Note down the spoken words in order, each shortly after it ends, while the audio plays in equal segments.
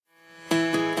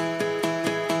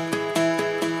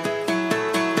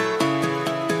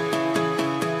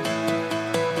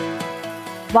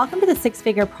Welcome to the Six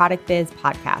Figure Product Biz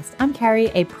podcast. I'm Carrie,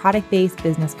 a product-based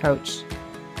business coach.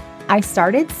 I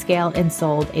started, scaled, and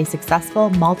sold a successful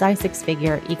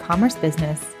multi-six-figure e-commerce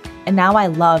business, and now I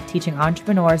love teaching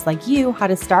entrepreneurs like you how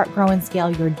to start, grow, and scale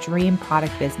your dream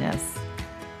product business.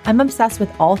 I'm obsessed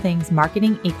with all things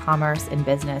marketing, e-commerce, and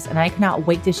business, and I cannot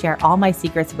wait to share all my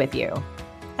secrets with you.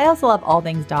 I also love all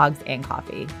things dogs and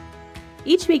coffee.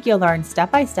 Each week, you'll learn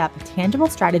step-by-step tangible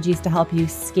strategies to help you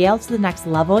scale to the next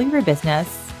level of your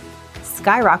business,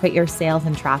 skyrocket your sales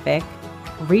and traffic,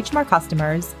 reach more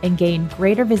customers, and gain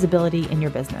greater visibility in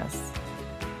your business.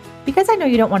 Because I know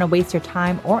you don't want to waste your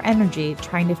time or energy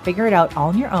trying to figure it out all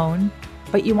on your own,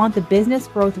 but you want the business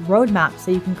growth roadmap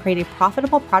so you can create a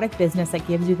profitable product business that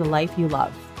gives you the life you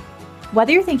love.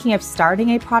 Whether you're thinking of starting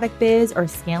a product biz or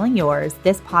scaling yours,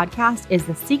 this podcast is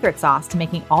the secret sauce to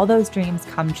making all those dreams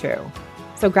come true.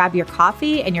 So grab your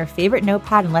coffee and your favorite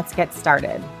notepad and let's get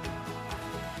started.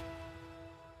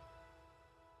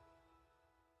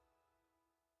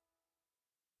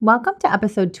 Welcome to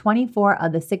episode 24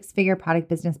 of the Six Figure Product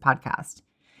Business Podcast.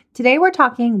 Today we're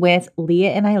talking with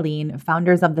Leah and Eileen,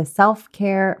 founders of the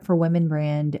self-care for women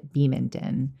brand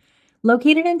B.Minton.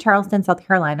 Located in Charleston, South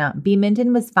Carolina,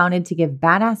 B.Minton was founded to give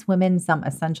badass women some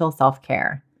essential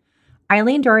self-care.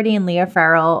 Eileen Doherty and Leah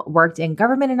Farrell worked in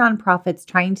government and nonprofits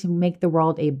trying to make the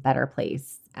world a better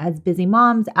place. As busy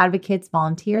moms, advocates,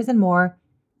 volunteers, and more,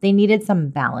 they needed some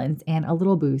balance and a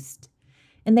little boost.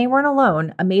 And they weren't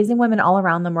alone. Amazing women all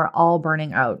around them were all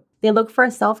burning out. They looked for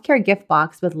a self-care gift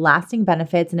box with lasting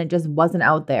benefits, and it just wasn't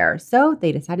out there. So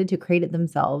they decided to create it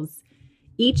themselves.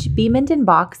 Each B.Minton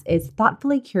box is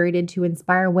thoughtfully curated to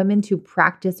inspire women to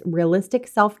practice realistic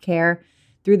self-care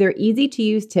through their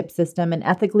easy-to-use tip system and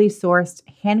ethically sourced,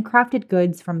 handcrafted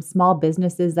goods from small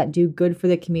businesses that do good for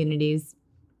the communities.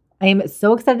 I am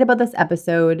so excited about this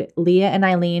episode. Leah and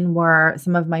Eileen were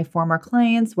some of my former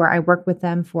clients where I worked with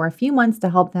them for a few months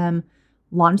to help them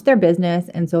launch their business.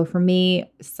 And so for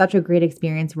me, such a great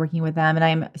experience working with them. And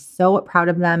I'm so proud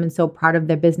of them and so proud of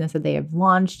their business that they have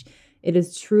launched. It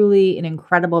is truly an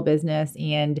incredible business.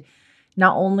 And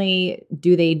not only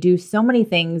do they do so many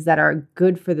things that are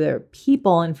good for the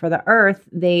people and for the earth,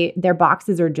 their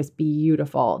boxes are just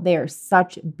beautiful. They are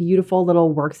such beautiful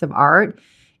little works of art.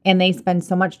 And they spend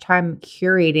so much time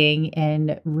curating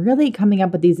and really coming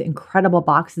up with these incredible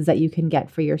boxes that you can get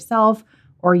for yourself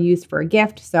or use for a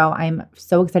gift. So I'm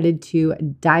so excited to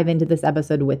dive into this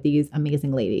episode with these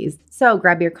amazing ladies. So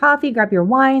grab your coffee, grab your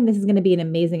wine. This is going to be an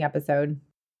amazing episode.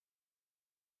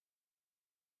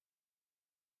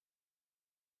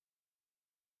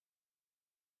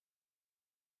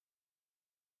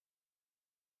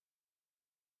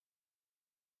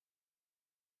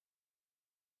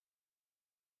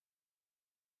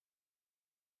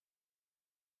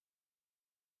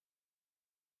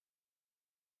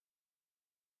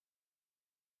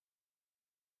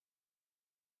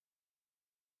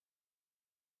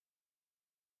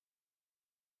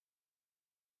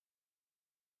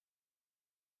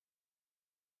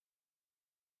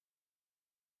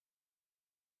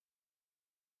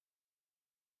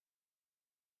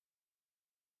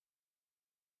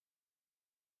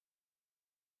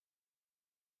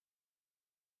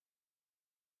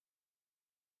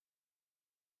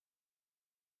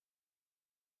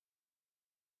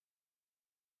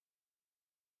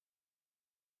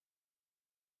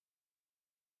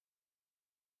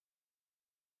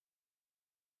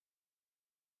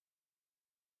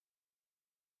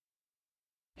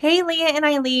 Hey, Leah and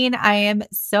Eileen, I am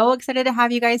so excited to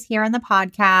have you guys here on the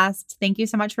podcast. Thank you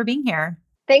so much for being here.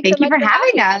 Thank you for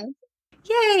having us.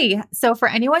 Yay. So for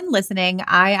anyone listening,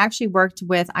 I actually worked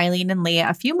with Eileen and Leah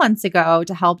a few months ago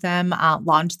to help them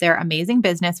launch their amazing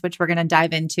business, which we're going to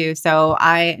dive into. So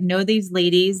I know these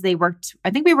ladies,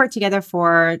 I think we worked together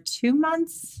for 2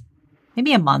 months,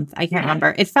 maybe a month. I can't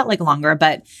remember. It felt like longer,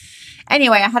 but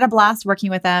anyway, I had a blast working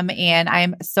with them, and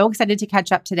I'm so excited to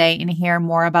catch up today and hear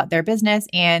more about their business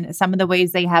and some of the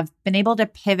ways they have been able to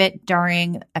pivot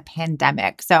during a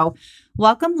pandemic. So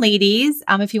welcome, ladies.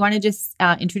 If you want to just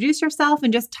introduce yourself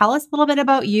and just tell us a little bit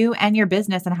about you and your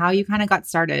business and how you kind of got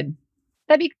started.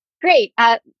 That'd be great.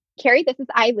 Carrie, this is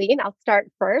Eileen. I'll start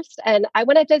first. And I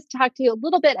want to just talk to you a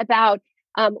little bit about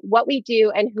what we do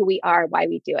and who we are, why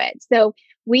we do it. So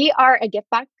we are a gift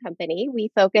box company. We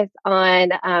focus on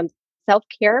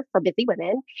self-care for busy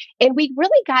women. And we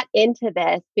really got into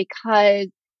this because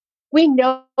we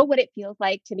know what it feels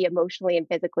like to be emotionally and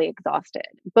physically exhausted.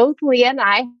 Both Leah and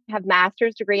I have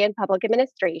master's degree in public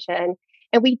administration.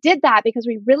 And we did that because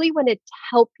we really wanted to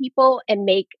help people and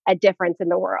make a difference in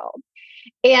the world.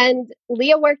 And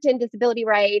Leah worked in disability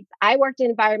rights. I worked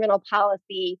in environmental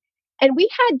policy. And we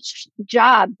had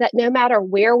jobs that no matter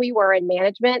where we were in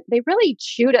management, they really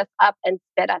chewed us up and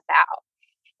spit us out.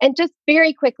 And just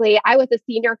very quickly, I was a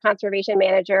senior conservation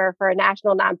manager for a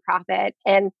national nonprofit.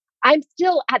 And I'm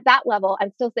still at that level.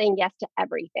 I'm still saying yes to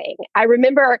everything. I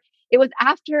remember it was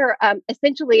after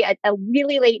essentially a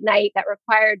really late night that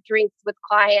required drinks with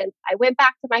clients. I went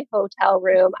back to my hotel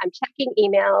room. I'm checking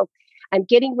emails. I'm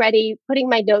getting ready, putting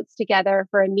my notes together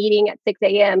for a meeting at 6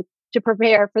 a.m. to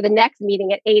prepare for the next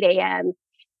meeting at 8 a.m.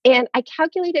 And I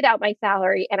calculated out my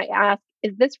salary and I asked,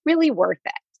 is this really worth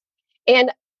it?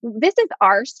 And this is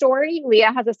our story.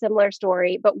 Leah has a similar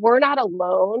story, but we're not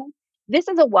alone. This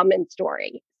is a woman's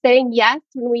story, saying yes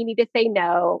when we need to say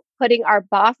no, putting our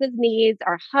boss's needs,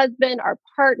 our husband, our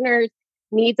partner's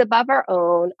needs above our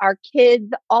own, our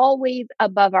kids always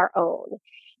above our own.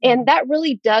 And that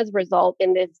really does result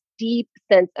in this deep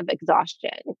sense of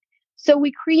exhaustion. So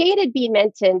we created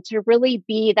B.Minton to really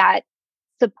be that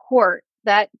support,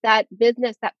 that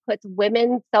business that puts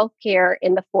women's self-care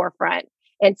in the forefront.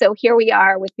 And so here we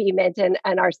are with B.Minton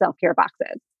and our self-care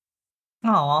boxes.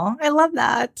 Oh, I love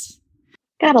that.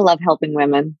 Gotta love helping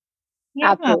women.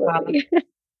 Yeah. Absolutely.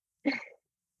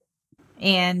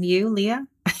 And you, Leah?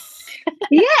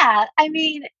 Yeah. I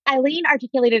mean, Eileen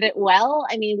articulated it well.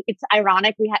 I mean, it's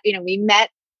ironic. We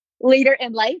met later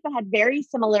in life but had very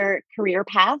similar career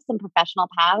paths and professional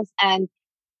paths. And,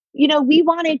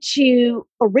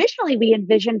 originally we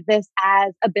envisioned this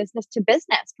as a business to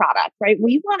business product, right?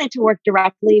 We wanted to work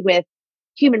directly with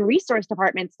human resource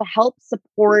departments to help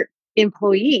support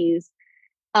employees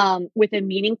with a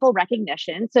meaningful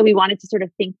recognition. So we wanted to sort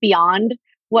of think beyond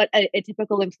what a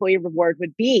typical employee reward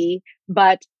would be.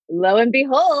 But lo and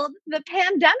behold, the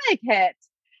pandemic hit.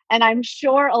 And I'm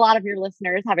sure a lot of your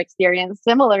listeners have experienced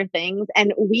similar things.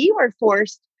 And we were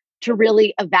forced to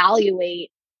really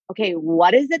evaluate, okay,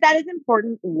 what is it that is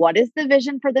important? What is the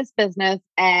vision for this business?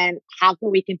 And how can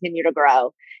we continue to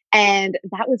grow? And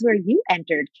that was where you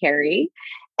entered, Carrie.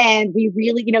 And we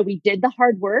really, we did the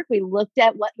hard work. We looked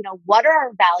at what are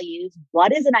our values?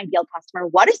 What is an ideal customer?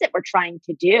 What is it we're trying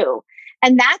to do?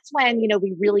 And that's when,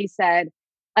 we really said,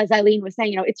 as Eileen was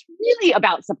saying, it's really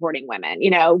about supporting women.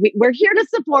 We're here to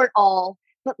support all,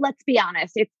 but let's be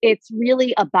honest, it's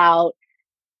really about,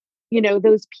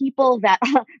 those people that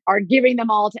are giving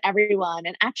them all to everyone.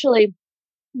 And actually,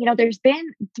 there's been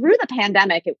through the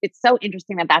pandemic, it's so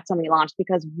interesting that that's when we launched,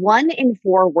 because 1 in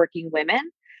 4 working women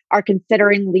are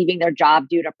considering leaving their job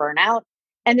due to burnout.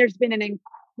 And there's been an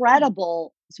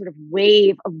incredible sort of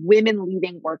wave of women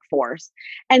leaving workforce.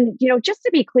 And, just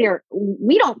to be clear,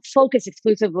 we don't focus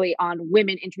exclusively on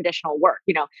women in traditional work.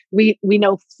 We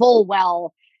know full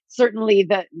well, certainly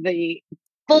the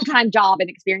full-time job and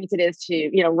experience it is to,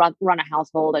 run a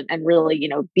household and really,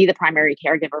 be the primary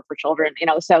caregiver for children.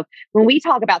 So when we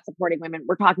talk about supporting women,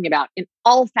 we're talking about in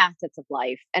all facets of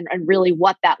life and really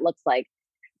what that looks like.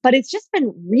 But it's just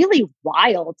been really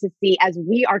wild to see, as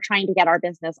we are trying to get our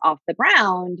business off the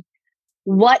ground,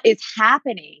 what is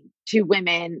happening to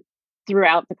women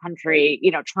throughout the country,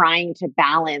 trying to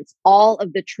balance all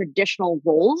of the traditional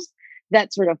roles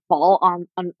that sort of fall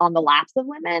on the laps of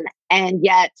women. And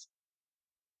yet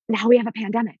now we have a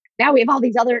pandemic. Now we have all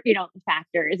these other,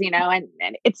 factors,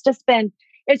 and it's just been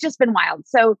wild.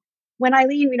 So when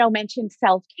Eileen, mentioned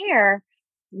self-care,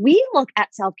 we look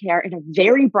at self-care in a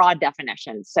very broad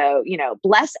definition. So,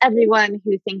 bless everyone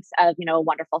who thinks of, a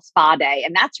wonderful spa day,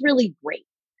 and that's really great.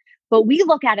 But we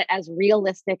look at it as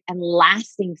realistic and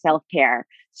lasting self-care.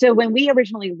 So when we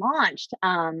originally launched,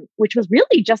 which was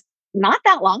really just not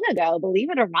that long ago, believe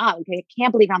it or not, okay, I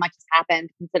can't believe how much has happened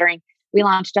considering we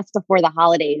launched just before the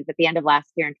holidays at the end of last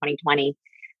year in 2020.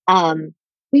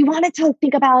 We wanted to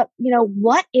think about,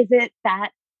 what is it that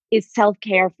is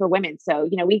self-care for women? So,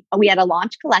 we had a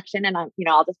launch collection, and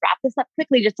I'll just wrap this up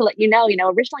quickly just to let you know,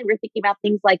 originally we were thinking about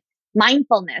things like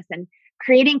mindfulness and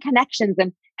creating connections.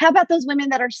 And how about those women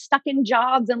that are stuck in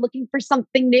jobs and looking for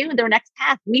something new in their next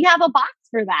path? We have a box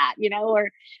for that,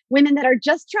 or women that are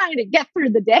just trying to get through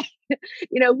the day.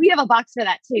 We have a box for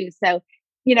that too. So,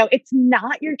 it's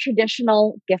not your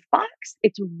traditional gift box.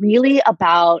 It's really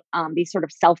about these sort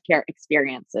of self-care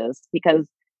experiences, because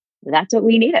that's what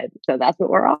we needed. So that's what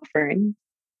we're offering.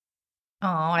 Oh,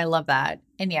 I love that.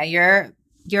 And yeah,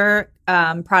 your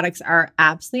products are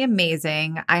absolutely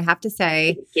amazing. I have to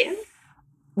say, Thank you.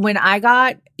 when I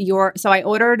got I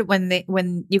ordered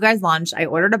when you guys launched, I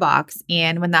ordered a box,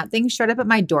 and when that thing showed up at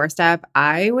my doorstep,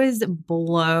 I was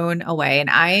blown away. And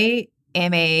I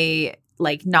am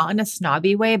not in a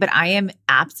snobby way, but I am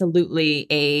absolutely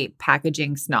a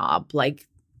packaging snob. Like,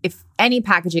 if any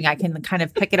packaging, I can kind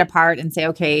of pick it apart and say,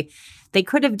 okay, they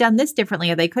could have done this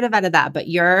differently or they could have added that. But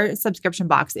your subscription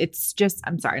box, it's just,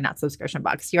 I'm sorry, not subscription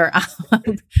box. Your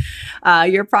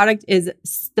product is,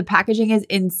 the packaging is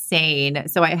insane.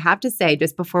 So I have to say,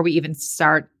 just before we even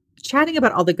start chatting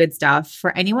about all the good stuff,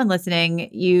 for anyone listening,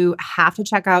 you have to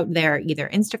check out their either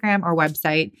Instagram or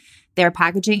website. Their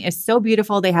packaging is so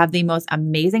beautiful. They have the most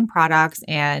amazing products.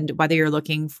 And whether you're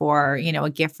looking for, a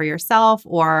gift for yourself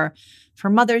or for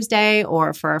Mother's Day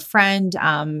or for a friend,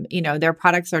 their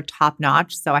products are top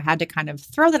notch. So I had to kind of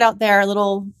throw that out there, a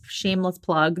little shameless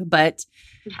plug, but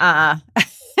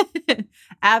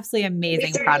absolutely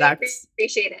amazing products.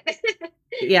 Appreciate it.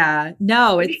 Yeah,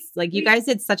 no, it's like you guys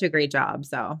did such a great job.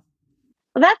 So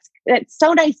Well, that's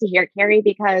so nice to hear, Carrie,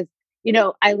 because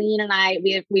Eileen and I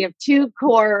we have two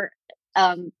core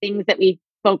things that we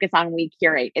focus on when we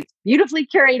curate. It's beautifully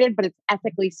curated, but it's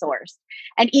ethically sourced.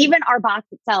 And even our box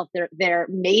itself, they're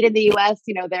made in the U.S.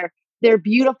 They're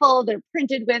beautiful. They're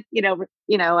printed with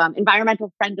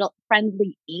environmental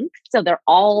friendly ink, so they're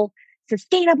all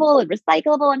sustainable and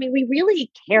recyclable. I mean, we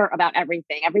really care about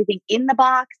everything in the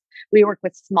box. We work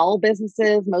with small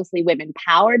businesses, mostly women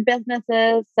powered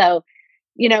businesses. So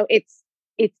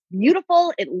it's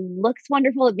beautiful. It looks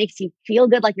wonderful. It makes you feel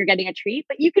good, like you're getting a treat,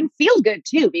 but you can feel good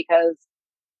too, because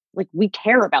like we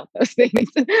care about those things.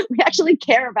 We actually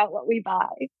care about what we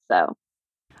buy. So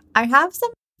I have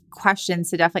some questions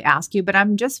to definitely ask you, but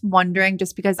I'm just wondering,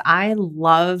 just because I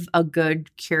love a good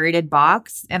curated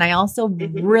box. And I also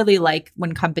really like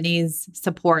when companies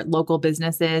support local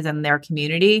businesses and their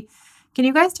community. Can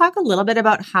you guys talk a little bit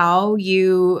about how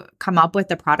you come up with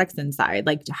the products inside?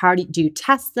 Like, how do you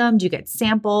test them? Do you get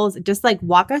samples? Just like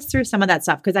walk us through some of that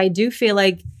stuff. Because I do feel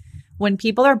like when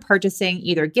people are purchasing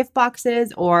either gift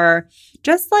boxes or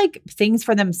just like things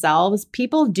for themselves,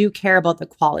 people do care about the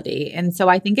quality. And so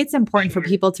I think it's important for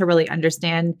people to really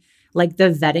understand like the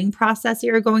vetting process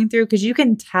you're going through, because you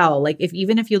can tell, like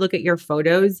even if you look at your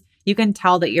photos, you can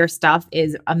tell that your stuff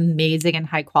is amazing and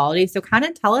high quality. So kind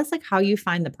of tell us like how you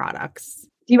find the products.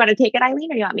 do you want to take it,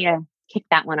 Eileen, or you want me to kick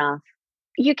that one off?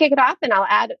 You kick it off and I'll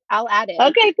add it.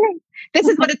 Okay, great. This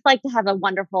is what it's like to have a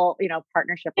wonderful,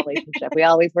 partnership relationship.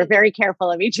 We're very careful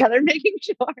of each other, making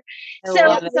sure.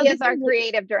 So Leah is our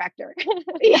creative director.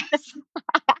 Yes.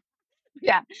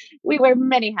 Yeah. We wear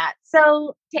many hats.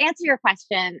 So to answer your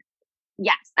question,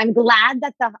 yes, I'm glad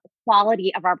that the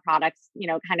quality of our products,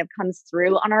 kind of comes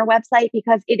through on our website,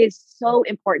 because it is so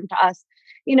important to us.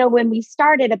 When we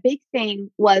started, a big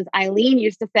thing was Eileen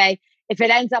used to say, if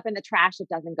it ends up in the trash, it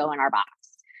doesn't go in our box.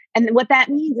 And what that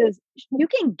means is you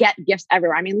can get gifts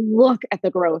everywhere. I mean, look at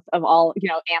the growth of all,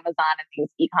 Amazon and these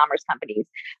e-commerce companies,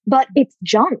 but it's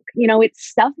junk. It's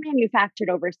stuff manufactured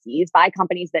overseas by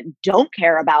companies that don't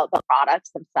care about the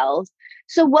products themselves.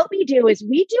 So what we do is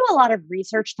we do a lot of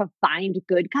research to find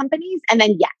good companies. And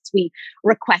then, yes, we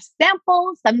request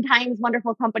samples. Sometimes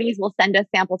wonderful companies will send us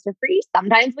samples for free.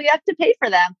 Sometimes we have to pay for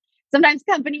them. Sometimes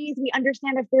companies, we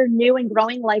understand if they're new and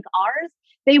growing like ours,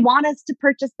 they want us to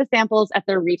purchase the samples at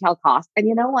their retail cost. And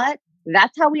you know what?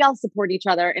 That's how we all support each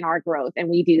other in our growth. And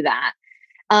we do that.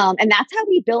 And that's how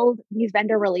we build these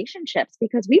vendor relationships,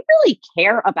 because we really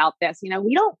care about this. We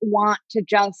don't want to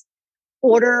just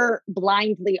order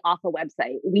blindly off a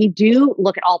website. We do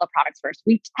look at all the products first.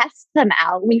 We test them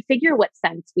out. We figure what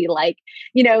scents we like.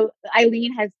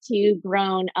 Eileen has two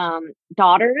grown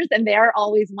daughters, and they're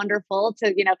always wonderful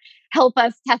to, help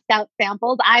us test out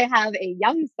samples. I have a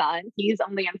young son. He's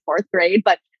only in fourth grade,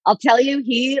 but I'll tell you,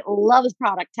 he loves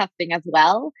product testing as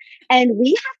well. And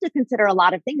we have to consider a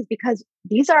lot of things, because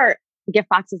these are gift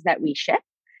boxes that we ship.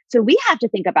 So we have to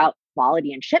think about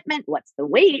quality and shipment. What's the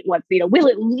weight? Will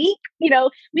it leak? We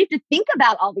have to think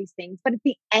about all these things. But at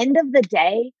the end of the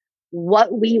day,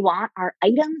 what we want are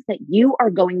items that you are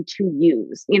going to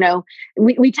use.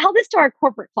 We tell this to our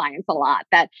corporate clients a lot,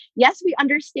 that yes, we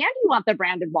understand you want the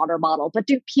branded water bottle, but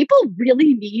do people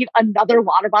really need another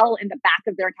water bottle in the back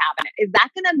of their cabinet? Is that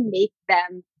going to make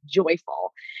them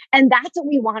joyful? And that's what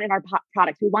we want in our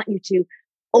products. We want you to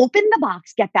open the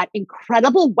box, get that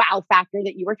incredible wow factor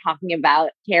that you were talking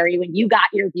about, Carrie, when you got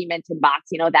your B.Minton box,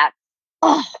 that,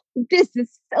 oh, this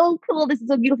is so cool. This is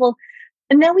so beautiful.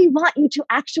 And then we want you to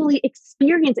actually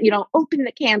experience it, open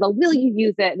the candle. Will you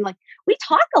use it? And we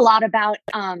talk a lot about,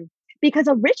 because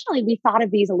originally we thought of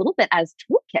these a little bit as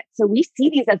toolkits. So we see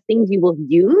these as things you will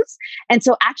use. And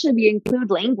so actually we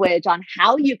include language on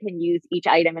how you can use each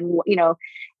item. And,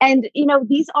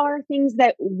 these are things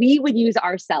that we would use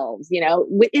ourselves.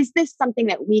 Is this something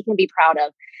that we can be proud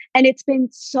of? And it's been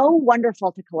so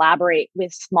wonderful to collaborate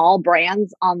with small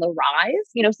brands on the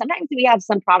rise. Sometimes we have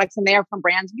some products in there from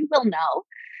brands you will know.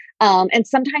 And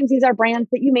sometimes these are brands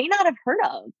that you may not have heard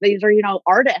of. These are,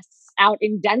 artists out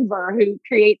in Denver who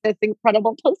create this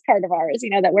incredible postcard of ours,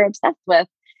 that we're obsessed with.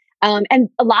 And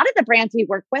a lot of the brands we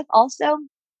work with also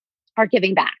are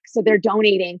giving back. So they're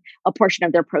donating a portion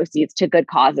of their proceeds to good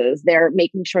causes. They're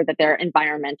making sure that they're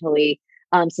environmentally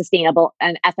sustainable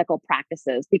and ethical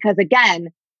practices, because again,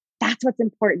 that's what's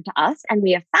important to us. And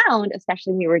we have found,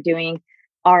 especially when we were doing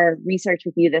our research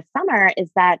with you this summer, is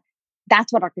that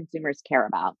that's what our consumers care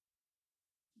about.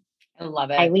 I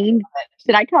love it. Eileen,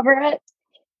 did I cover it?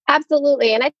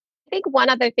 Absolutely. And I think one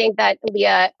other thing that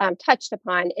Leah touched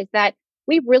upon is that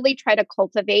we really try to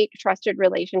cultivate trusted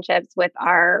relationships with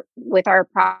our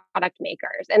product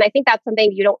makers. And I think that's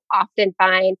something you don't often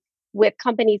find with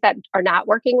companies that are not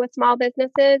working with small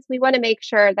businesses. We want to make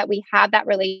sure that we have that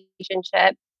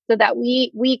relationship so that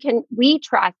we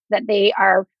trust that they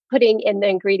are putting in the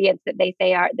ingredients that they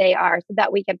say they are, so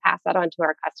that we can pass that on to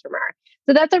our customer.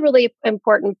 So that's a really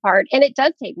important part. And it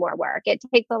does take more work. It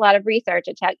takes a lot of research.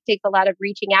 It takes a lot of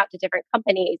reaching out to different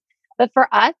companies. But for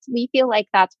us, we feel like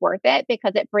that's worth it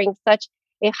because it brings such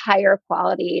a higher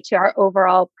quality to our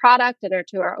overall product and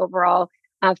to our overall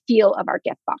feel of our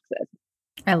gift boxes.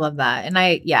 I love that. And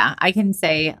I can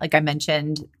say, like I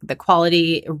mentioned, the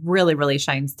quality really, really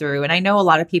shines through. And I know a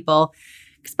lot of people,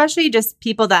 especially just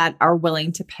people that are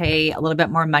willing to pay a little bit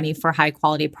more money for high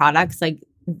quality products, like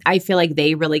I feel like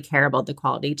they really care about the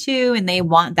quality too. And they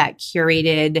want that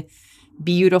curated,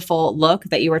 beautiful look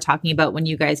that you were talking about when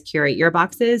you guys curate your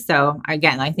boxes. So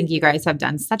again, I think you guys have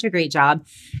done such a great job.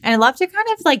 And I'd love to kind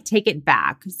of like take it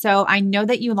back. So I know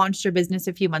that you launched your business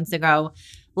a few months ago.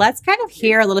 Let's kind of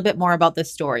hear a little bit more about the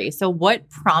story. So what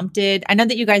prompted, I know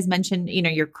that you guys mentioned,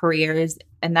 your careers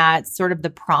and that's sort of the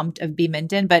prompt of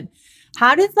B.Minton, but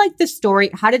how did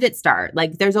how did it start?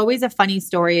 Like, there's always a funny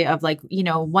story of like,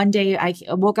 one day I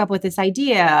woke up with this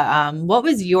idea. What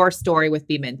was your story with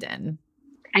B.Minton?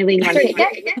 Eileen,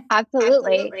 yes,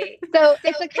 absolutely. So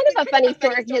it's a kind of a funny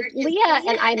story because Leah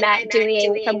and I met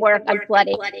doing some work on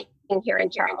flooding here in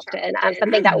Charleston,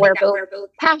 something that we're both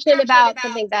passionate about,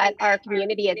 something that our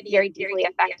community is very deeply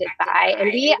affected by.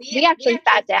 And we actually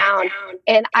sat down,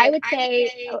 and I would say,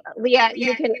 Leah,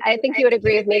 I think you would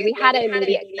agree with me, we had an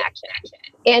immediate connection.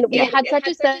 And we had such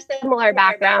a similar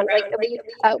background. Like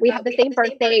we have the same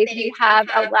birthdays, we have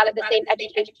a lot of the same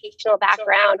educational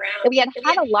background, and we had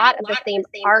a lot of the same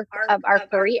arc of our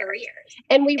careers.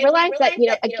 And we realized that,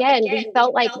 again, we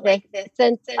felt like this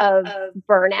sense of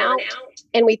burnout.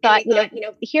 And we thought,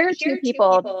 here are two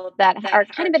people that are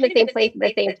kind of in the same place at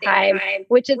the same time,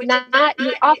 which is not,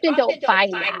 you often don't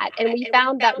find that. And we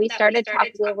found that we started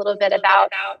talking a little bit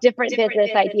about different business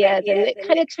ideas, and it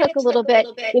kind of took a little bit,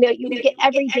 you would get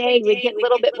every day, we'd get a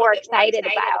little bit more excited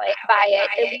by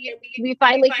it. And we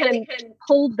finally kind of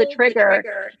pulled the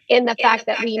trigger in the fact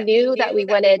that we knew that we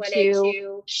wanted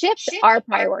to shift our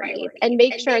priorities and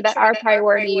make sure that our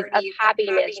priorities of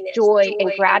happiness, joy,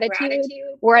 and gratitude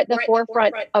were at the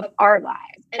forefront of our lives.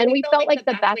 And we felt like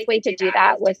the best way to do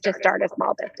that was to start a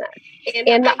small business.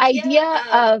 And the idea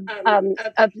of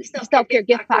self-care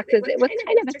gift boxes, it was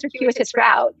kind of a circuitous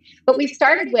route. But we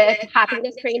started with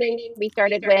happiness training. We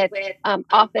started with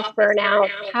office burnout.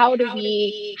 How do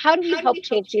we help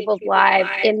change people's lives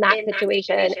in that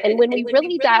situation? And when we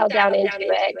really dialed down into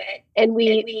it, and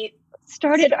we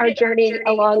started our journey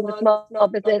along with small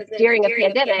business during a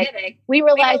pandemic, we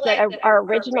realized that our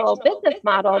original business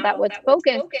model that was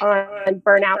focused on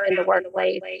burnout in the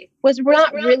workplace was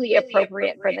not really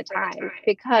appropriate for the time,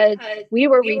 because we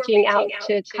were reaching out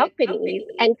to companies,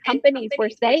 and companies were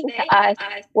saying to us,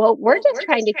 well, we're just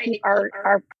trying to keep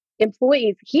our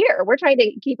employees here. We're trying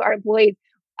to keep our employees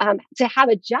to have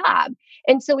a job.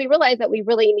 And so we realized that we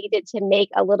really needed to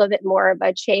make a little bit more of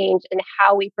a change in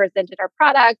how we presented our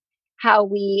product, how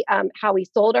we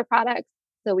sold our products.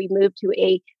 So we moved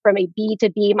from a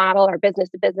B2B model or business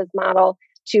to business model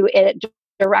to a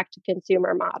direct to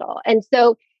consumer model. And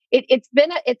so it's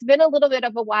been a little bit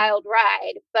of a wild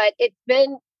ride, but it's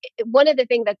been one of the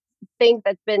things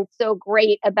that's been so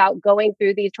great about going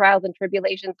through these trials and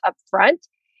tribulations up front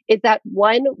is that,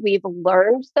 one, we've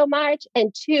learned so much,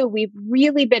 and two, we've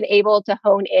really been able to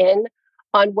hone in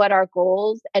on what our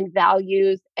goals and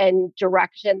values and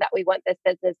direction that we want this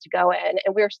business to go in.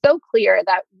 And we're so clear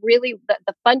that really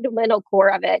the fundamental core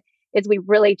of it is we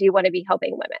really do want to be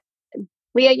helping women.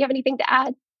 Leah, you have anything to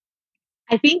add?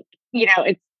 I think, you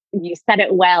said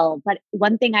it well, but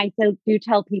one thing I do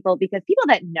tell people, because people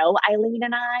that know Eileen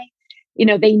and I,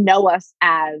 they know us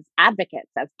as advocates,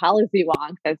 as policy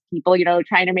wonks, as people,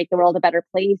 trying to make the world a better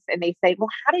place. And they say, well,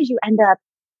 how did you end up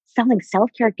selling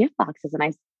self-care gift boxes? And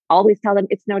I always tell them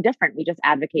it's no different. We just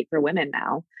advocate for women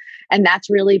now. And that's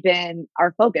really been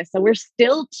our focus. So we're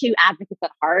still two advocates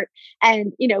at heart.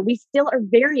 And, we still are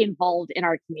very involved in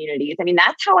our communities. I mean,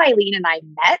 that's how Eileen and I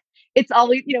met. It's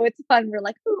always, it's fun. We're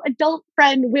like, oh, adult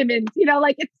friend women,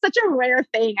 like it's such a rare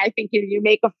thing. I think you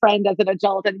make a friend as an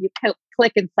adult and you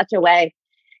click in such a way.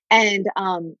 And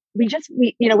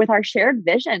we, with our shared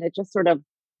vision, it just sort of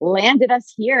landed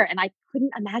us here. And I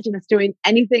couldn't imagine us doing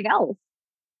anything else.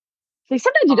 So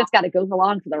sometimes you just got to go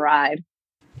along for the ride.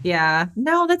 Yeah,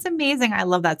 no, that's amazing. I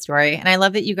love that story. And I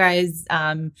love that you guys,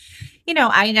 I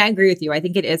agree with you. I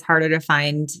think it is harder to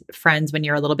find friends when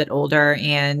you're a little bit older.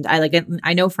 And I like it.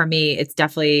 I know for me, it's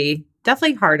definitely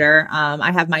harder.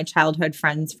 I have my childhood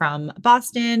friends from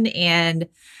Boston, and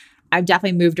I've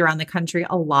definitely moved around the country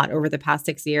a lot over the past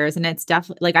 6 years. And it's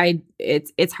definitely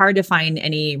it's hard to find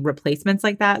any replacements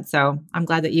like that. So I'm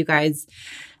glad that you guys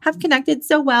have connected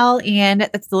so well. And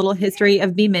that's the little history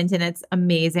of B.Minton. It's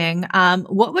amazing.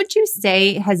 What would you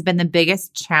say has been the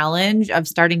biggest challenge of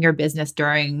starting your business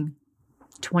during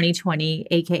 2020,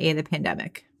 AKA the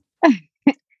pandemic?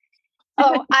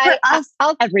 Oh,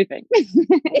 I'll everything.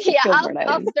 Yeah, I'll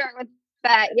start with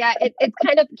that. Yeah, it's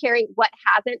kind of, Carrie, what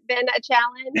hasn't been a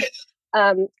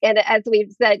challenge. And as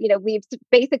we've said, we've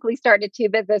basically started 2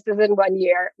 businesses in 1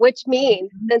 year, which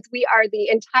means since we are the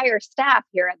entire staff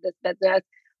here at this business,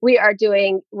 we are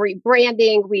doing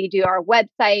rebranding, we do our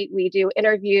website, we do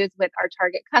interviews with our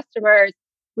target customers,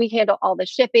 we handle all the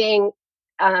shipping,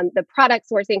 the product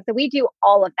sourcing. So we do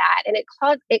all of that. And it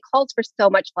calls for so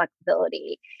much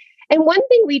flexibility. And one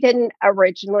thing we didn't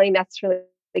originally necessarily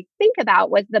think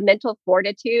about was the mental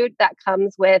fortitude that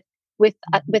comes with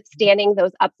withstanding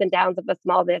those ups and downs of a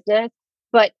small business.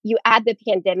 But you add the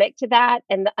pandemic to that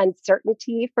and the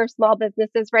uncertainty for small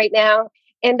businesses right now,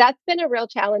 and that's been a real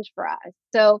challenge for us.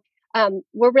 So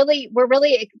we're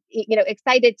really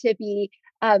excited to be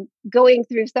going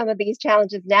through some of these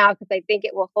challenges now, because I think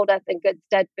it will hold us in good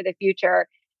stead for the future.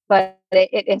 But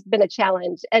it has been a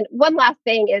challenge. And one last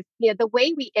thing is, the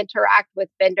way we interact with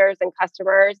vendors and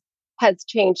customers has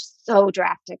changed so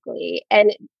drastically.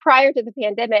 And prior to the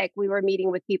pandemic, we were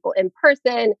meeting with people in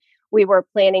person. We were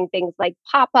planning things like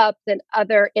pop-ups and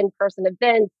other in-person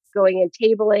events, going and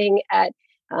tabling at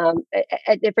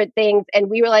different things. And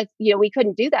we realized, we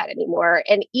couldn't do that anymore.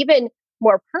 And even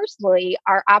more personally,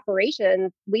 our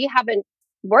operations, we haven't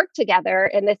worked together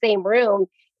in the same room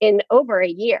in over a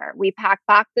year. We pack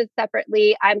boxes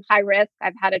separately. I'm high risk.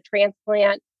 I've had a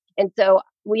transplant. And so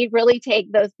we really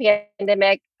take those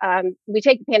we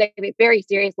take the pandemic very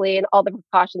seriously, and all the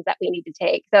precautions that we need to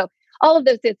take. So all of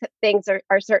those things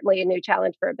are certainly a new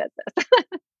challenge for a business.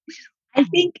 I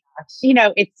think,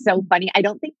 it's so funny. I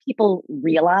don't think people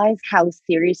realize how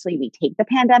seriously we take the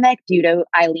pandemic due to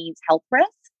Eileen's health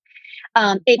risks.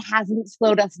 It hasn't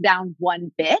slowed us down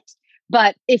one bit.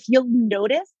 But if you'll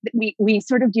notice, we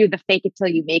sort of do the fake it till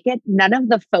you make it. None of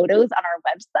the photos on our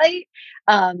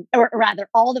website, or rather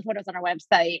all the photos on our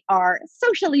website, are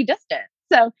socially distant.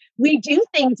 So we do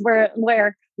things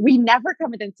where we never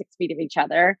come within 6 feet of each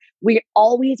other. We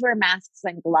always wear masks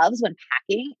and gloves when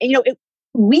packing. And,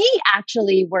 we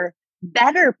actually were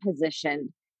better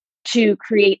positioned to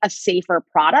create a safer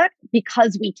product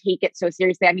because we take it so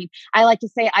seriously. I mean, I like to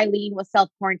say Eileen was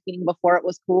self-quarantining before it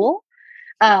was cool.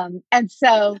 And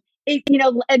so,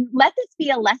 and let this be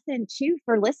a lesson too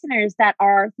for listeners that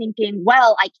are thinking,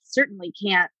 well, I certainly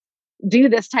can't do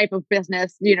this type of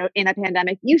business, in a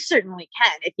pandemic. You certainly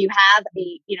can. If you have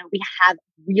we have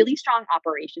really strong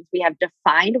operations. We have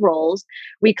defined roles.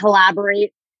 We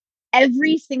collaborate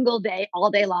every single day, all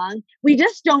day long. We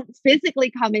just don't physically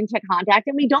come into contact,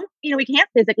 and we can't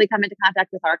physically come into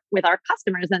contact with our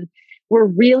customers. And we're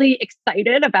really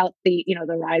excited about the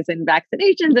rise in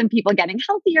vaccinations and people getting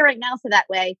healthier right now. So that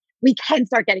way we can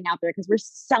start getting out there, because we're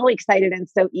so excited and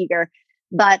so eager.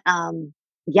 But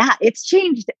yeah, it's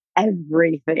changed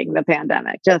everything, the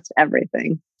pandemic, just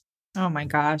everything. Oh my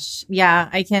gosh. Yeah,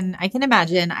 I can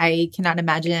imagine. I cannot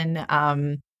imagine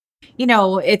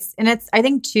it's I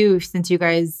think too, since you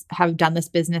guys have done this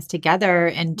business together,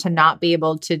 and to not be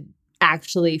able to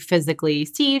actually physically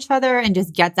see each other and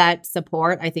just get that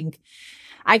support, I think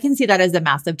I can see that as a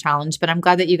massive challenge. But I'm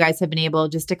glad that you guys have been able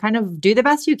just to kind of do the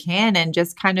best you can, and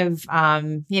just kind of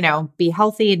be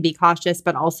healthy and be cautious,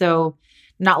 but also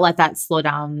not let that slow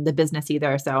down the business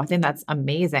either. So I think that's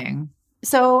amazing.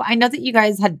 So I know that you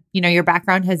guys had, your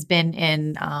background has been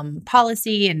in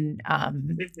policy and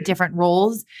different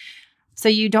roles. So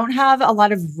you don't have a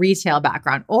lot of retail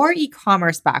background or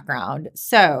e-commerce background.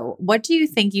 So what do you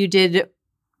think you did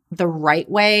the right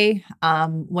way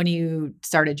when you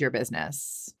started your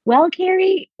business? Well,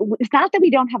 Carrie, it's not that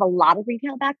we don't have a lot of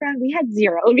retail background. We had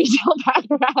zero retail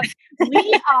background.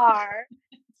 We are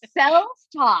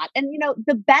self-taught. And,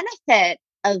 the benefit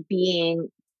of being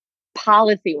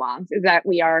policy wonks is that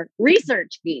we are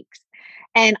research geeks.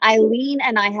 And Eileen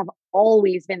and I have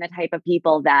always been the type of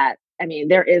people that,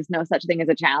 there is no such thing as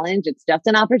a challenge. It's just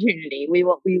an opportunity. We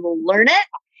will learn it.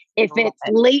 If it's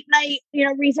late night,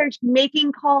 research,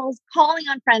 making calls, calling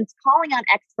on friends, calling on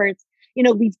experts,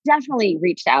 we've definitely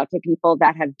reached out to people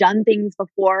that have done things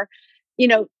before.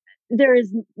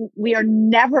 We are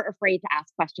never afraid to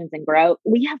ask questions and grow.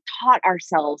 We have taught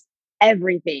ourselves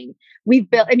everything. We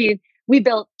built 2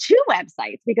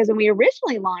 websites because when we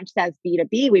originally launched as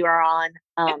B2B, we were on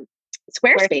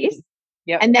Squarespace.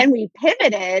 Yep. And then we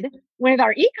pivoted with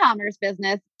our e-commerce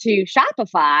business to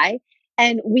Shopify.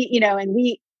 And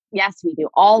yes, we do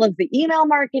all of the email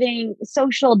marketing,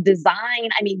 social design.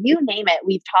 You name it.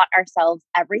 We've taught ourselves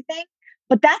everything,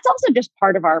 but that's also just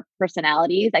part of our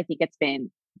personalities. I think it's been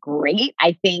great.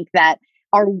 I think that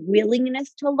our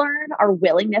willingness to learn, our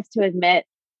willingness to admit,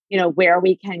 where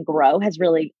we can grow has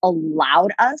really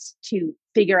allowed us to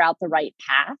figure out the right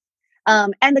path.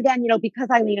 And again, because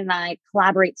Eileen and I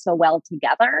collaborate so well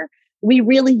together, we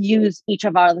really use each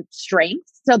of our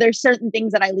strengths. So there's certain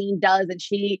things that Eileen does and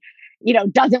she,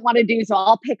 doesn't want to do. So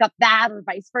I'll pick up that or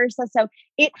vice versa. So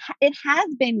it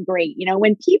has been great.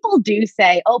 When people do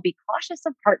say, oh, be cautious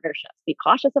of partnerships, be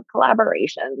cautious of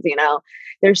collaborations,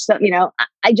 there's so,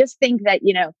 I just think that,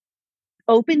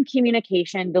 open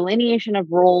communication, delineation of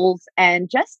roles, and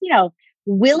just,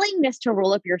 willingness to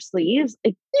roll up your sleeves,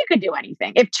 you could do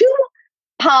anything. If 2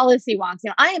 policy wonks,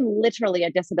 I am literally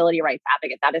a disability rights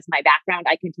advocate. That is my background.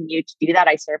 I continue to do that.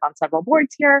 I serve on several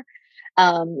boards here,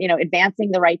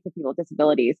 advancing the rights of people with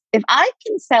disabilities. If I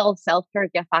can sell self-care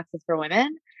gift boxes for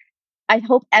women, I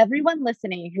hope everyone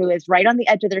listening who is right on the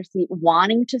edge of their seat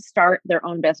wanting to start their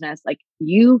own business, like,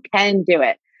 you can do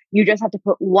it. You just have to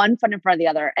put one foot in front of the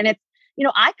other. And it's,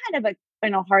 I kind of,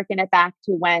 hearken it back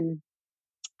to when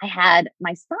I had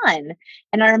my son,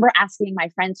 and I remember asking my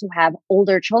friends who have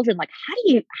older children, like, how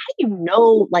do you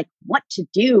know, like, what to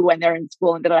do when they're in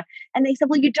school and da-da-da. And they said,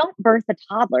 well, you don't birth a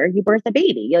toddler, you birth a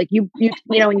baby. Like you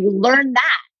and you learn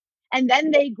that, and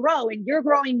then they grow and you're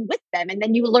growing with them. And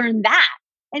then you learn that.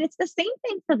 And it's the same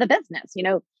thing for the business.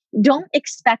 Don't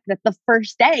expect that the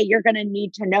first day you're going to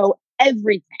need to know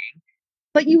everything.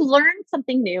 But you learn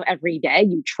something new every day.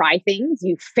 You try things,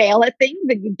 you fail at things,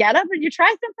 and you get up and you try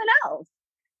something else.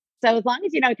 So as long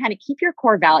as kind of keep your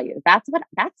core values, that's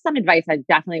some advice I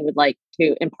definitely would like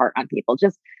to impart on people.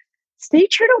 Just stay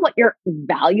true to what your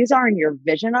values are and your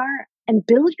vision are, and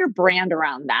build your brand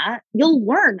around that. You'll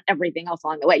learn everything else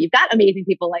along the way. You've got amazing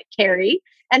people like Carrie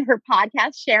and her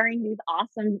podcast sharing these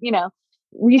awesome,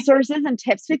 resources and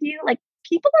tips with you. Like,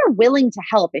 people are willing to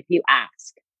help if you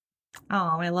ask.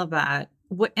 Oh, I love that.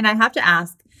 And I have to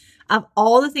ask, of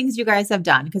all the things you guys have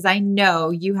done, because I know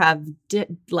you have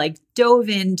dove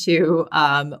into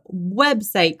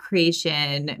website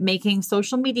creation, making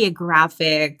social media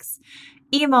graphics,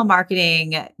 email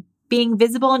marketing, being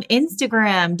visible on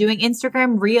Instagram, doing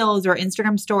Instagram reels or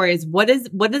Instagram stories. Which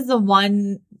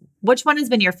one has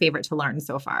been your favorite to learn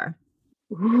so far?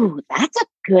 Ooh, that's a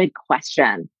good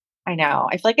question. I know.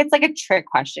 I feel like it's like a trick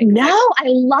question. No, I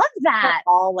love that.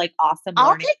 All awesome.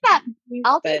 I'll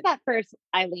take that first,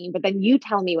 Eileen, but then you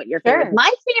tell me what your favorite is.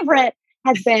 My favorite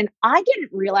has been, I didn't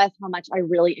realize how much I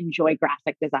really enjoy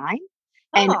graphic design.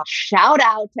 And shout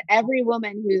out to every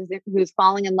woman who's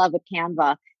falling in love with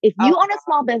Canva. If you own a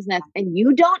small business and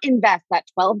you don't invest that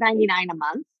 $12.99 a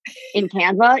month in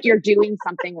Canva, you're doing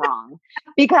something wrong,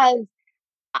 because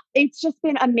it's just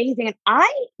been amazing.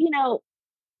 And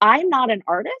I'm not an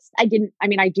artist. I do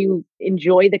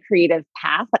enjoy the creative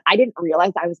path, but I didn't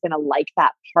realize I was going to like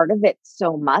that part of it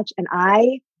so much. And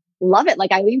I love it.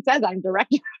 Like Eileen says, I'm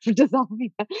director of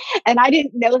design, and I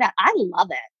didn't know that. I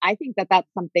love it. I think that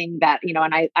that's something that,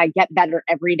 and I get better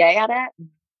every day at it.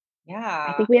 Yeah.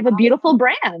 I think we have a beautiful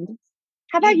brand.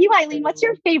 How about you, Eileen? What's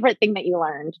your favorite thing that you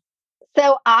learned?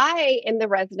 So I am the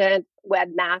resident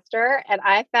webmaster, and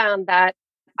I found that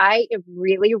I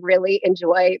really, really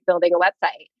enjoy building a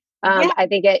website. I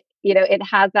think it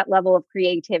has that level of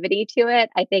creativity to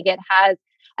it. I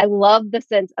love the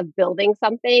sense of building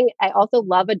something. I also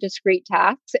love a discrete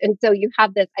task. And so you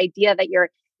have this idea that you're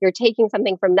taking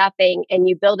something from nothing and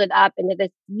you build it up into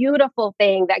this beautiful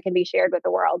thing that can be shared with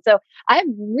the world. So I've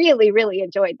really, really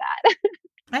enjoyed that.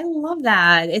 I love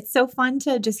that. It's so fun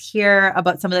to just hear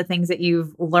about some of the things that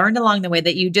you've learned along the way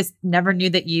that you just never knew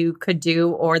that you could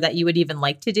do or that you would even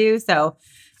like to do. So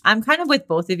I'm kind of with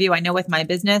both of you. I know with my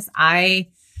business, I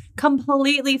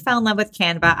completely fell in love with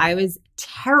Canva. I was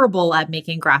terrible at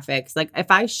making graphics. Like if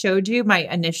I showed you my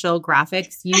initial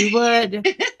graphics, you would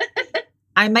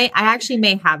I actually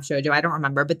may have showed you. I don't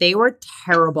remember, but they were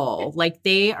terrible. Like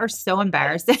they are so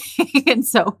embarrassing. And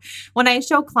so when I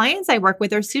show clients I work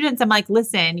with or students, I'm like,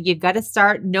 listen, you got to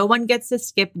start. No one gets to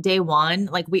skip day one.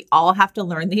 Like we all have to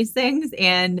learn these things.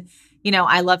 And,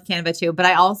 I love Canva too, but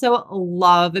I also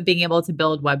love being able to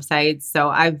build websites. So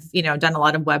I've, done a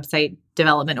lot of website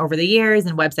development over the years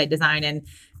and website design. And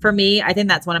for me, I think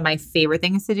that's one of my favorite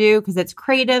things to do because it's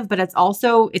creative, but it's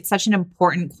such an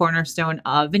important cornerstone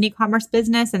of an e-commerce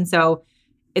business. And so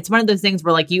it's one of those things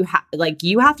where you have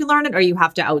to learn it or you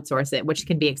have to outsource it, which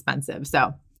can be expensive.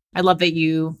 So I love that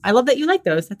you like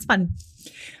those. That's fun.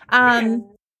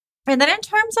 And then in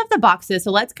terms of the boxes,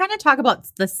 so let's kind of talk about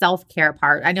the self-care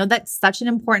part. I know that's such an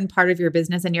important part of your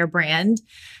business and your brand.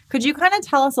 Could you kind of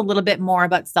tell us a little bit more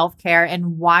about self-care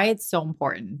and why it's so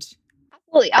important?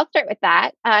 Absolutely. I'll start with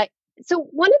that. So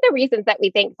one of the reasons that we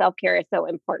think self-care is so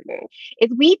important is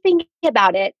we think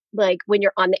about it like when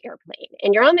you're on the airplane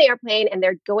and you're on the airplane and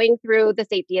they're going through the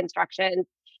safety instructions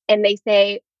and they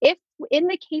say, if in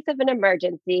the case of an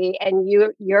emergency and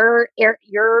your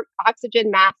oxygen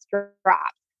mask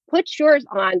drops, put yours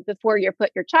on before you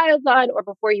put your child's on or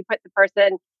before you put the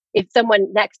person, if someone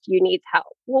next to you needs help.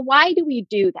 Well, why do we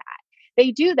do that?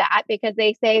 They do that because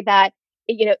they say that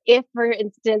if, for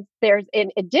instance, there's an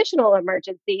additional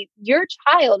emergency, your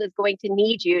child is going to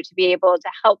need you to be able to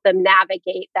help them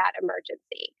navigate that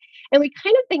emergency. And we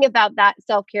kind of think about that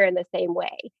self-care in the same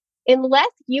way.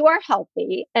 Unless you are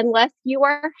healthy, unless you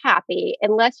are happy,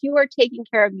 unless you are taking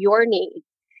care of your needs,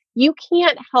 you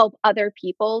can't help other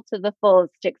people to the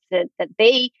fullest extent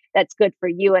that's good for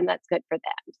you and that's good for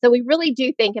them. So we really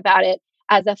do think about it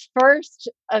as a first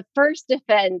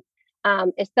defense.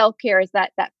 Is self-care is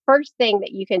that first thing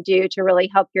that you can do to really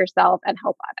help yourself and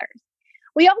help others.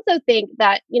 We also think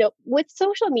that, with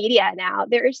social media now,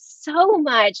 there is so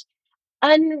much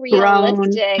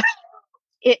unrealistic,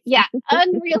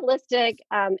 unrealistic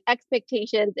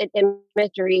expectations and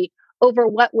imagery over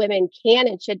what women can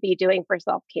and should be doing for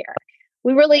self-care.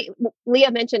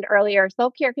 Leah mentioned earlier,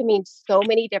 self-care can mean so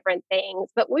many different things,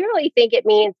 but we really think it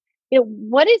means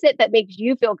what is it that makes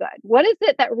you feel good? What is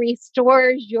it that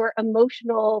restores your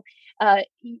emotional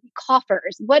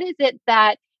coffers? What is it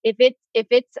that if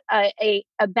it's a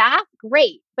bath,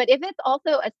 great. But if it's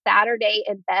also a Saturday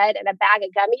in bed and a bag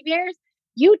of gummy bears,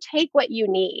 you take what you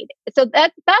need. So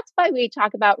that's why we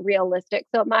talk about realistic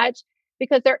so much,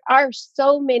 because there are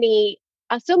so many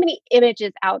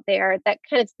images out there that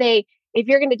kind of say, if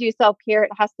you're going to do self-care,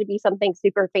 it has to be something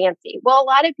super fancy. Well, a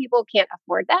lot of people can't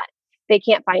afford that. They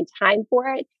can't find time for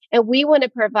it. And we want to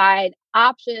provide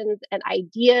options and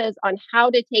ideas on how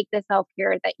to take the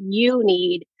self-care that you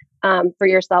need for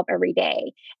yourself every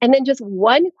day. And then just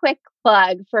one quick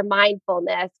plug for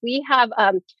mindfulness.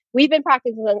 We've been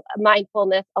practicing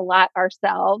mindfulness a lot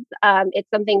ourselves. It's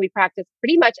something we practice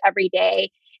pretty much every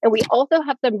day. And we also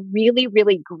have some really,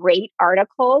 really great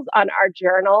articles on our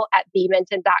journal at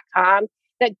B.Minton.com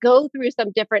that go through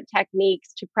some different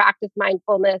techniques to practice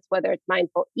mindfulness, whether it's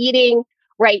mindful eating.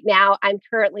 Right now, I'm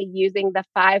currently using the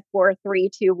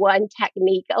 5-4-3-2-1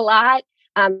 technique a lot.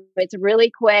 It's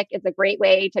really quick. It's a great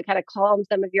way to kind of calm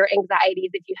some of your anxieties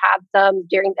if you have some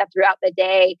throughout the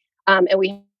day. And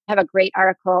we have a great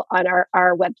article on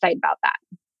our website about that.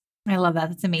 I love that.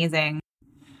 That's amazing.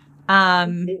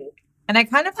 And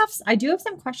I do have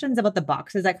some questions about the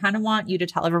boxes. I kind of want you to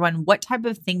tell everyone what type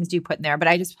of things do you put in there, but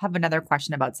I just have another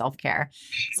question about self-care.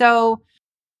 So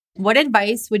what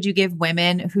advice would you give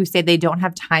women who say they don't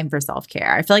have time for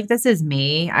self-care? I feel like this is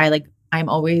me. I'm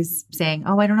always saying,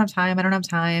 oh, I don't have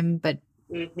time. But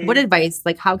what advice,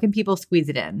 how can people squeeze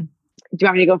it in? Do you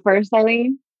want me to go first,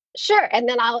 Eileen? Sure. And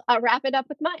then I'll wrap it up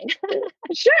with mine.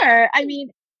 Sure. I mean,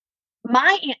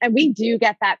 we do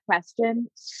get that question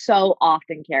so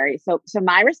often, Carrie. So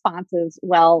my response is,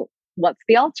 well, what's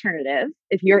the alternative?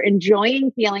 If you're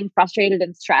enjoying feeling frustrated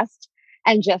and stressed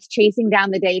and just chasing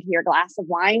down the day to your glass of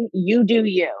wine, you do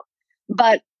you.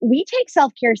 But we take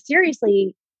self-care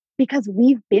seriously because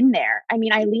we've been there. I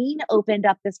mean, Eileen opened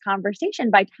up this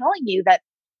conversation by telling you that,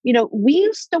 we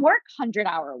used to work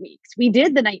 100-hour weeks. We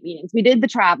did the night meetings, we did the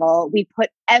travel, we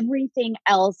put everything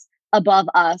else above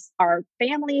us, our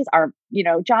families, our,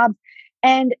 jobs,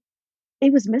 and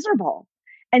it was miserable.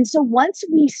 And so once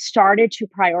we started to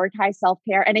prioritize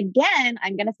self-care, and again,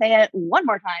 I'm going to say it one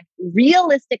more time,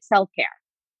 realistic self-care.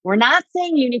 We're not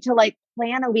saying you need to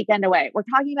plan a weekend away. We're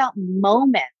talking about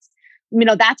moments.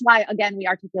 That's why, again, we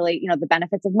articulate, the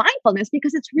benefits of mindfulness,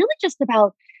 because it's really just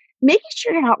about making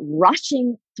sure you're not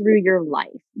rushing through your life.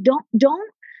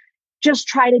 Don't just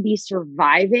try to be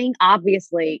surviving.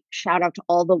 Obviously, shout out to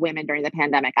all the women during the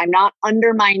pandemic. I'm not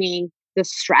undermining the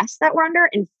stress that we're under.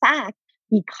 In fact,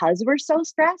 because we're so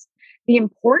stressed, the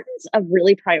importance of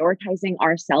really prioritizing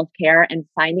our self-care and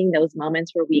finding those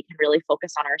moments where we can really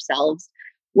focus on ourselves,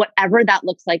 whatever that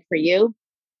looks like for you.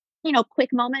 Quick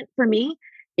moment for me,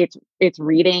 it's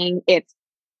reading, it's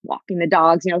walking the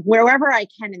dogs, wherever I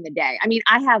can in the day. I mean,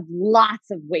 I have lots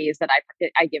of ways that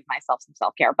I give myself some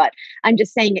self-care, but I'm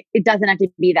just saying it doesn't have to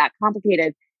be that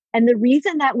complicated. And the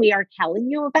reason that we are telling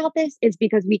you about this is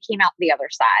because we came out the other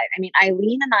side. I mean,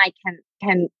 Eileen and I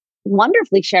can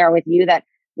wonderfully share with you that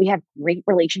we have great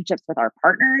relationships with our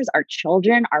partners, our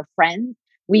children, our friends.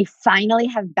 We finally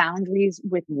have boundaries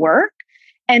with work,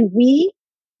 and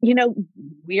you know,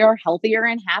 we are healthier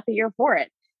and happier for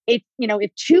it. If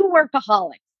two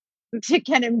workaholics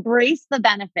can embrace the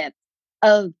benefits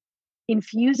of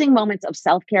infusing moments of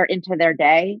self-care into their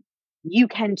day, you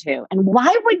can too. And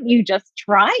why wouldn't you just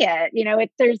try it?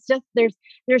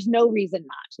 There's no reason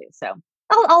not to. So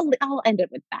I'll end it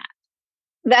with that.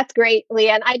 That's great,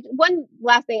 Leah. And one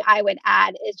last thing I would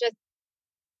add is just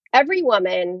every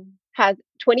woman has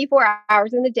 24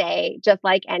 hours in the day, just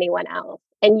like anyone else.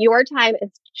 And your time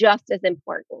is just as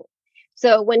important.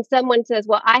 So when someone says,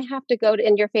 well, I have to go to,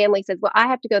 and your family says, well, I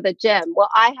have to go to the gym. Well,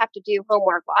 I have to do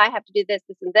homework. Well, I have to do this,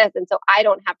 this, and this. And so I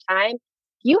don't have time.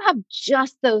 You have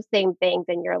just those same things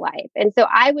in your life. And so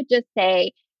I would just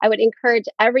say, I would encourage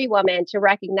every woman to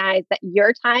recognize that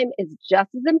your time is just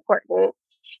as important.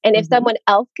 And if someone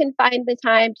else can find the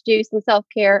time to do some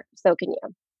self-care, so can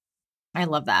you. I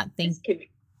love that. Thank you.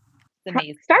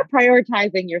 Amazing. Start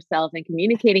prioritizing yourself and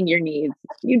communicating your needs.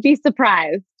 You'd be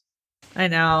surprised. I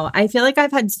know. I feel like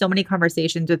I've had so many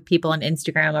conversations with people on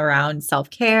Instagram around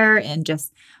self-care and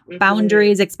just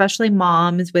boundaries, especially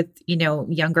moms with,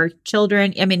 younger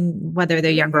children. I mean, whether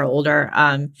they're younger or older,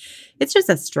 it's just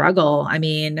a struggle. I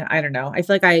mean, I don't know. I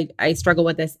feel like I struggle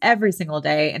with this every single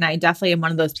day. And I definitely am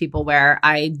one of those people where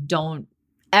I don't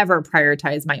ever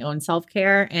prioritize my own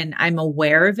self-care, and I'm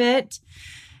aware of it,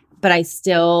 but I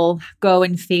still go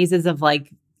in phases of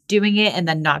like doing it and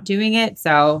then not doing it.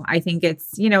 So I think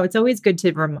it's, it's always good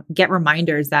to get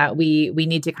reminders that we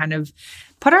need to kind of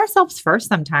put ourselves first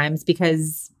sometimes,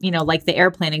 because, like the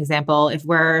airplane example, if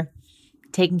we're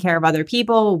taking care of other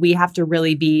people, we have to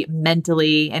really be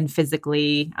mentally and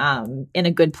physically in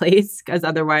a good place, because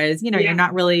otherwise, you're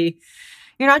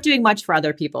not doing much for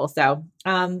other people. So,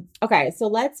 okay. So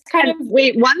let's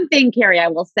wait, one thing, Carrie, I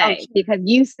will say, because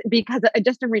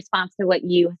just in response to what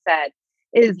you said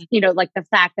is, like the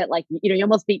fact that you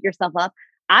almost beat yourself up.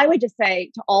 I would just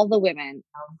say to all the women,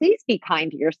 please be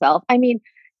kind to yourself. I mean,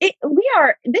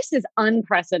 this is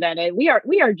unprecedented. We're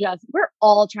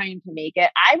all trying to make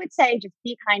it. I would say just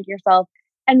be kind to yourself,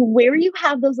 and where you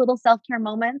have those little self-care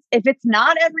moments, if it's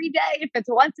not every day, if it's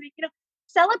once a week,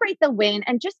 celebrate the win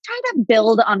and just try to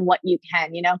build on what you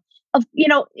can,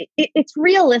 it's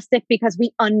realistic, because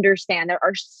we understand there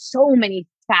are so many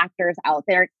factors out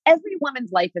there. Every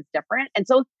woman's life is different. And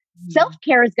so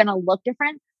self-care is going to look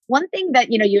different. One thing that,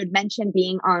 you had mentioned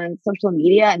being on social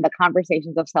media and the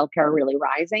conversations of self-care are really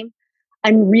rising.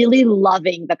 I'm really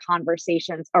loving the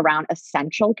conversations around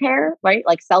essential care, right?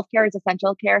 Like self-care is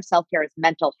essential care. Self-care is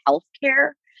mental health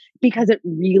care, because it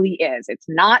really is. It's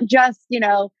not just,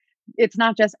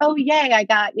 oh, yay, I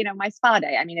got, my spa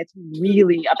day. I mean, it's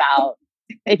really about,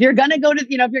 if you're going to go to,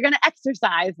 if you're going to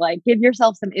exercise, like give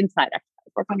yourself some inside exercise,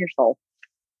 work on your soul.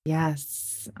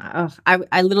 Yes. Oh,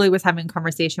 I literally was having a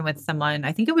conversation with someone,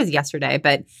 I think it was yesterday,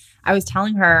 but I was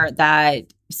telling her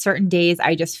that certain days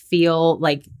I just feel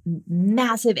like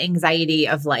massive anxiety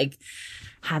of like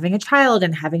having a child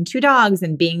and having two dogs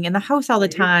and being in the house all the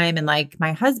time. And like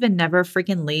my husband never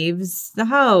freaking leaves the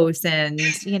house, and,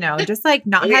 just like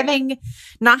not having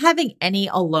any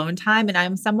alone time. And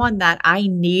I'm someone that I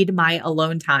need my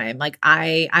alone time. Like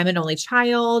I'm an only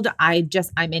child. I'm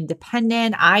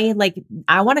independent. I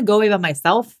want to go away by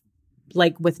myself,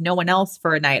 like with no one else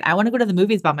for a night. I want to go to the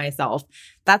movies by myself.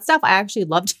 That stuff I actually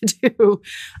love to do.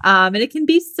 And it can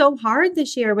be so hard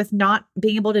this year with not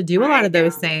being able to do a lot of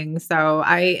those things. So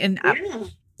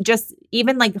just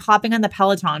even like hopping on the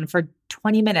Peloton for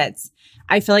 20 minutes,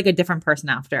 I feel like a different person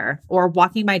after, or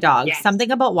walking my dogs. Yes.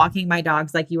 Something about walking my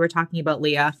dogs, like you were talking about,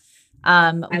 Leah.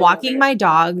 Walking my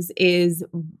dogs is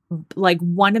like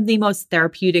one of the most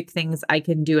therapeutic things I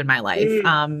can do in my life.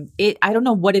 I don't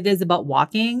know what it is about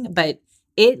walking, but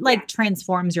it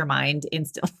transforms your mind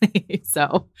instantly.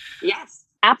 So yes,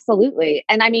 absolutely.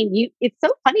 And I mean, it's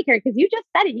so funny, Carrie, because you just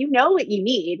said it, you know what you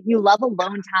need. You love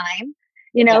alone time.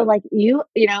 Yeah. like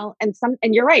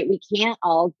and you're right. We can't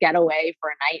all get away for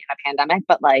a night in a pandemic,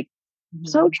 but like,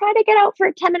 so Mhm. try to get out for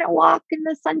a 10-minute walk in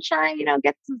the sunshine,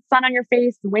 get some sun on your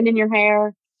face, wind in your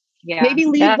hair. Yeah. Maybe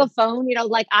leave Yeah. the phone,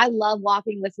 like I love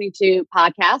walking, listening to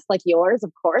podcasts like yours,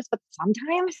 of course, but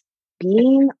sometimes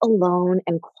being alone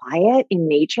and quiet in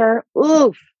nature,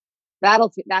 oof, that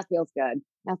feels good.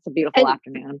 That's a beautiful And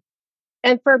afternoon.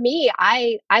 and for me,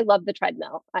 I love the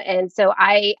treadmill. And so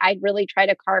I really try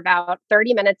to carve out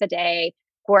 30 minutes a day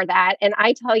for that. And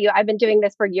I tell you, I've been doing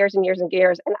this for years and years and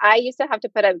years. And I used to have to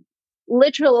put a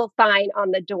literal sign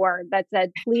on the door that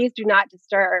said, please do not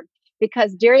disturb.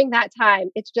 Because during that time,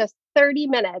 it's just 30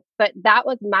 minutes, but that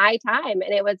was my time.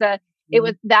 And it was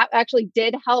Mhm. that actually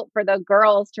did help for the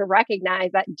girls to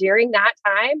recognize that during that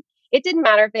time, it didn't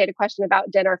matter if they had a question about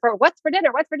dinner for what's for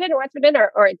dinner, what's for dinner, what's for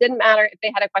dinner, or it didn't matter if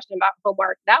they had a question about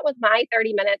homework. That was my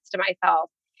 30 minutes to myself.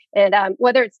 And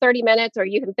whether it's 30 minutes or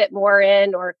you can fit more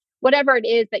in or whatever it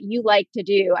is that you like to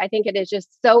do, I think it is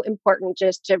just so important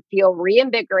just to feel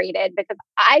reinvigorated because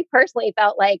I personally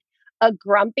felt like a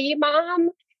grumpy mom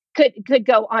could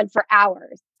go on for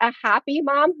hours. A happy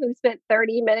mom who spent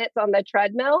 30 minutes on the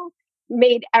treadmill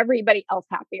made everybody else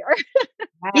happier.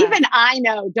 Yeah. Even I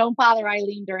know, don't bother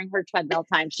Eileen during her treadmill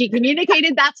time. She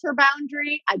communicated that's her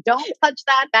boundary. I don't touch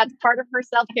that. That's part of her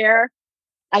self care.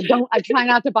 I try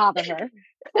not to bother her.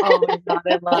 Oh my God,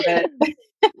 I love it.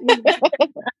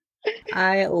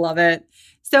 I love it.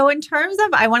 So, in terms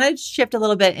of, I want to shift a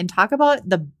little bit and talk about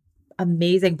the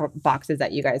amazing boxes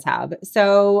that you guys have.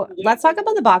 So, let's talk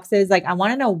about the boxes. Like, I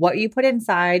want to know what you put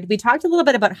inside. We talked a little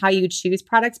bit about how you choose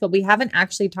products, but we haven't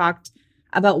actually talked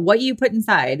about what you put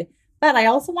inside. But I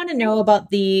also want to know about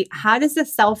how does the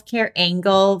self care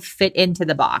angle fit into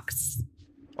the box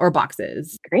or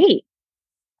boxes? Great.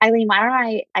 Eileen, why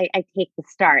don't I take the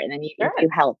start and then Sure. you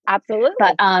help. But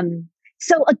Absolutely.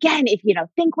 so again, if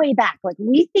think way back, like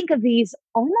we think of these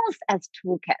almost as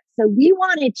toolkits. So we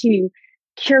wanted to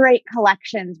curate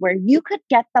collections where you could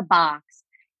get the box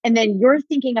and then you're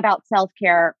thinking about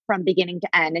self-care from beginning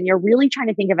to end and you're really trying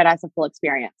to think of it as a full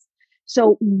experience.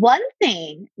 So one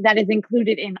thing that is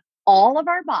included in all of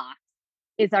our box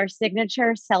is our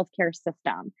signature self-care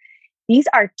system. These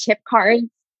are tip cards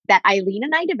that Eileen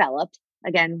and I developed.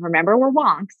 Again, remember we're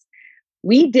wonks.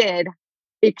 We did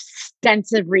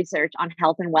extensive research on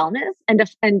health and wellness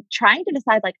and trying to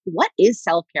decide like what is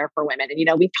self-care for women.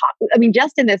 And we've talked, I mean,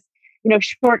 just in this,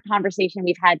 short conversation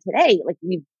we've had today, like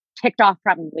we've ticked off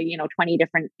probably, 20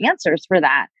 different answers for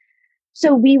that.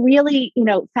 So we really,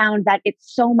 found that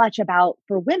it's so much about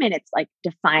for women, it's like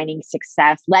defining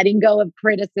success, letting go of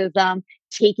criticism,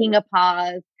 taking a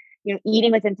pause,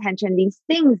 eating with intention, these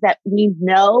things that we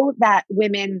know that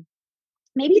women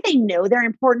maybe they know they're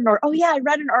important or, oh yeah, I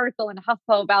read an article in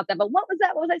HuffPo about that, but what was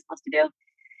that? What was I supposed to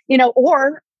do?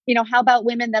 Or, how about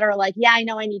women that are like, yeah, I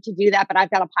know I need to do that, but I've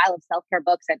got a pile of self-care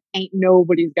books and ain't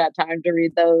nobody's got time to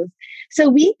read those. So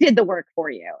we did the work for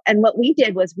you. And what we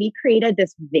did was we created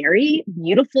this very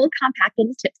beautiful, compact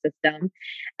little tip system.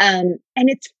 And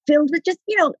it's filled with just,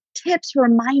 tips,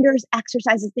 reminders,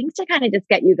 exercises, things to kind of just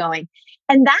get you going.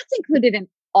 And that's included in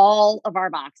all of our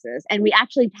boxes. And we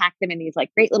actually pack them in these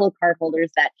like great little card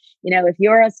holders that, if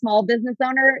you're a small business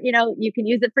owner, you can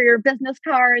use it for your business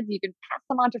cards, you can pass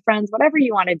them on to friends, whatever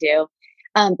you want to do.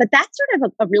 But that's sort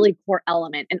of a really core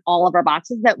element in all of our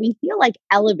boxes that we feel like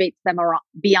elevates them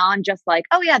beyond just like,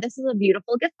 oh yeah, this is a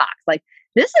beautiful gift box. Like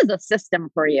this is a system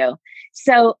for you.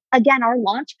 So again, our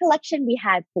launch collection, we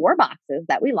had 4 boxes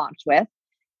that we launched with.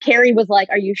 Carrie was like,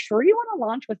 are you sure you want to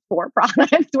launch with 4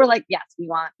 products? We're like, yes, we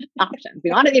want options.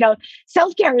 We want to,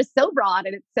 self-care is so broad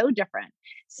and it's so different.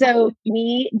 So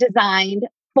we designed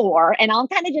 4, and I'll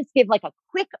kind of just give like a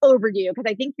quick overview because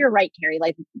I think you're right, Carrie.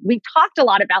 Like we talked a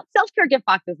lot about self-care gift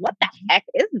boxes. What the heck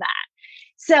is that?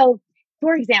 So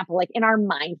for example, like in our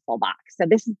mindful box. So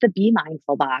this is the Be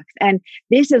Mindful box. And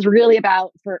this is really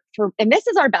about and this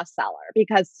is our bestseller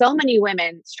because so many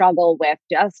women struggle with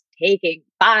just taking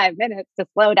 5 minutes to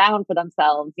slow down for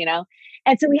themselves,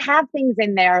 And so we have things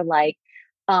in there like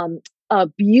a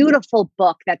beautiful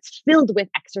book that's filled with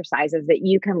exercises that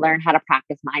you can learn how to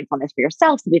practice mindfulness for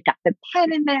yourself. So we've got the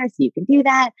pen in there so you can do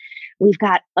that. We've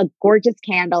got a gorgeous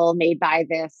candle made by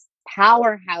this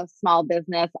powerhouse small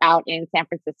business out in San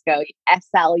Francisco,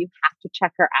 SL. You have to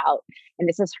check her out. And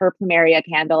this is her Plumeria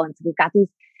candle. And so we've got these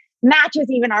matches,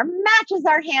 even our matches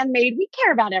are handmade. We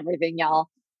care about everything, y'all.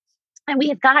 And we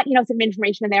have got, some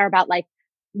information in there about like,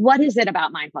 what is it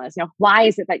about mindfulness? Why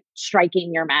is it that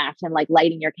striking your match and like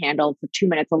lighting your candle for 2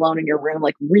 minutes alone in your room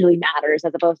like really matters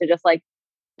as opposed to just like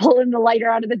pulling the lighter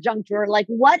out of the junk drawer. Like,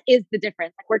 what is the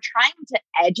difference? Like, we're trying to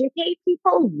educate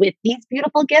people with these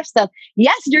beautiful gifts. So,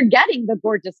 yes, you're getting the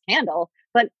gorgeous candle,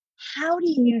 but how do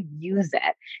you use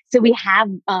it? So we have,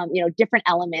 different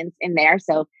elements in there.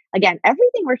 So again,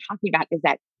 everything we're talking about is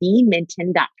at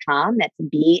B.Minton.com. That's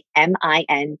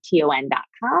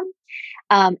BMINTON.com.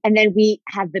 And then we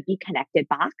have the Be Connected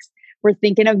box. We're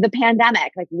thinking of the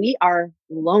pandemic. Like, we are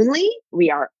lonely, we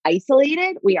are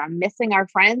isolated, we are missing our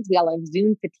friends, we all have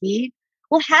Zoom fatigue.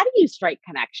 Well, how do you strike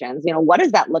connections? What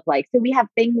does that look like? So we have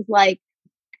things like,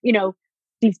 you know,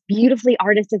 these beautifully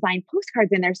artist designed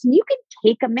postcards in there. So you can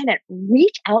take a minute,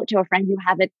 reach out to a friend you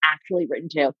haven't actually written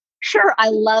to. Sure, I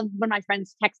love when my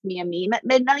friends text me a meme at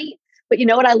midnight, but you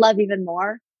know what I love even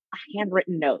more? A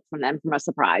handwritten note from them from a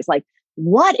surprise. Like,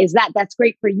 what is that? That's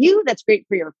great for you. That's great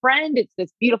for your friend. It's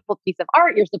this beautiful piece of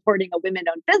art. You're supporting a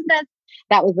women-owned business.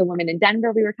 That was the woman in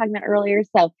Denver we were talking about earlier.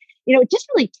 So, it just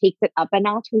really takes it up a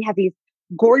notch. We have these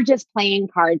gorgeous playing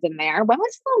cards in there. When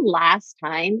was the last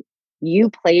time you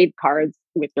played cards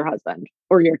with your husband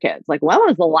or your kids? Like, when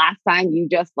was the last time you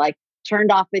just like turned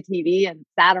off the TV and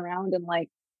sat around and like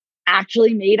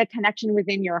actually made a connection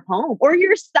within your home or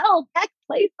yourself? Heck,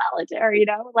 play solitaire,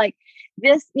 like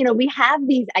this, we have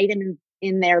these items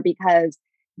in there because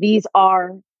these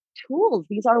are tools.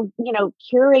 These are,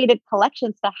 curated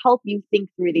collections to help you think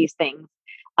through these things.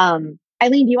 Eileen,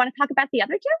 do you want to talk about the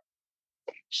other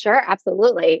two? Sure,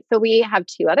 absolutely. So we have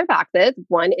two other boxes.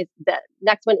 The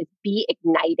next one is Be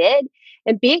Ignited.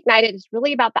 And Be Ignited is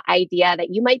really about the idea that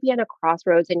you might be at a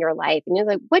crossroads in your life and you're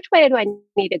like, which way do I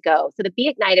need to go? So the Be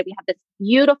Ignited, we have this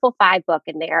beautiful 5 book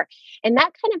in there. And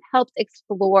that kind of helps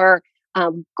explore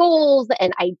goals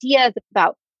and ideas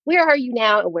about where are you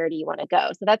now and where do you want to go?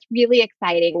 So that's really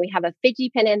exciting. We have a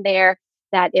fidget pin in there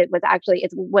that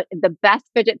it's what the best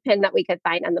fidget pin that we could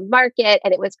find on the market.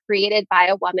 And it was created by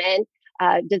a woman,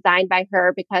 designed by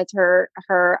her because her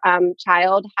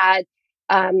child had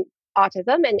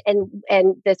autism,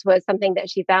 and this was something that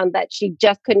she found that she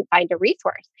just couldn't find a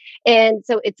resource. And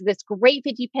so it's this great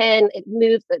fidget pin. It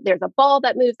moves. There's a ball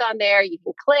that moves on there. You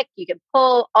can click, you can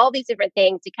pull, all these different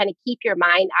things to kind of keep your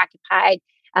mind occupied.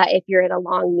 If you're in a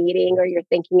long meeting or you're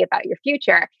thinking about your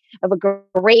future, of a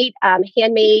great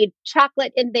handmade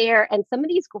chocolate in there, and some of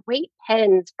these great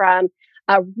pens from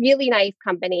a really nice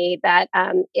company that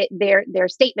they're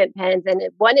statement pens, and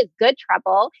one is Good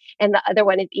Trouble and the other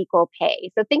one is Equal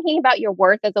Pay. So thinking about your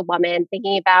worth as a woman,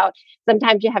 thinking about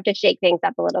sometimes you have to shake things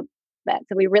up a little bit.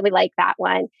 So we really like that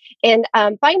one. And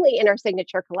finally, in our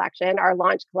signature collection, our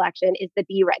launch collection is the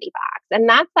Be Ready box. And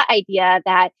that's the idea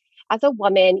that as a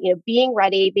woman, being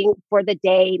ready, being for the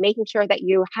day, making sure that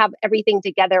you have everything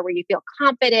together where you feel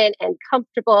confident and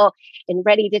comfortable and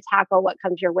ready to tackle what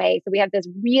comes your way. So we have this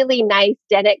really nice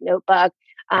Denic notebook.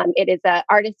 It is an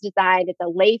artist design. It's a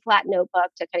lay flat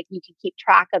notebook to kind of, you can keep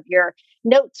track of your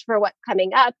notes for what's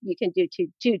coming up. You can do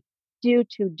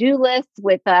to-do lists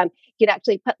with, you can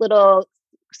actually put little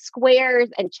squares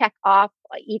and check off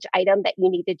each item that you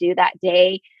need to do that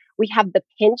day. We have the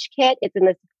pinch kit. It's in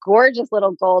this gorgeous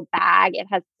little gold bag. It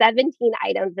has 17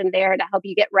 items in there to help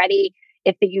you get ready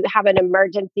if you have an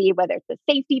emergency, whether it's a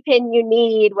safety pin you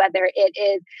need, whether it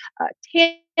is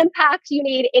Tampax you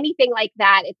need, anything like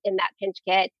that. It's in that pinch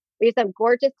kit. We have some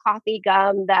gorgeous coffee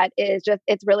gum that is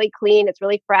it's really clean. It's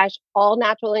really fresh, all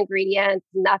natural ingredients,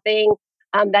 nothing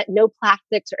no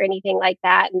plastics or anything like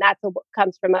that. And that's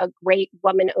comes from a great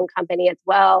woman-owned company as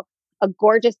well. A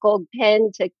gorgeous gold pen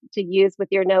to use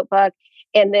with your notebook,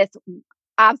 and this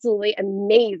absolutely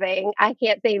amazing, I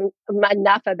can't say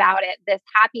enough about it, this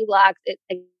Happy Lux.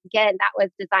 Again, that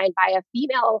was designed by a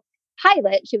female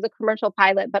pilot. She was a commercial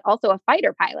pilot, but also a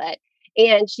fighter pilot.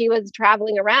 And she was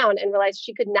traveling around and realized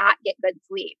she could not get good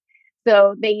sleep.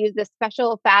 So they use this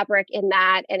special fabric in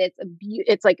that, and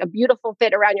it's like a beautiful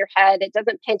fit around your head. It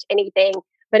doesn't pinch anything,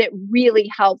 but it really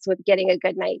helps with getting a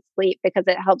good night's sleep because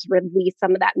it helps release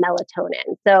some of that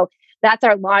melatonin. So that's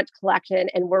our launch collection,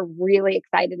 and we're really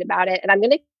excited about it. And I'm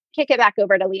going to kick it back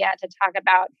over to Leah to talk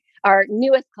about our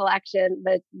newest collection,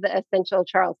 the Essential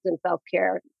Charleston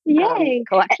Self-Care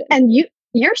collection. And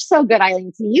you're so good,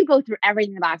 Eileen. So you go through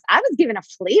everything in the box. I was given a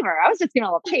flavor. I was just giving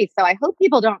a little taste. So I hope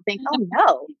people don't think, oh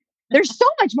no, there's so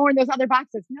much more in those other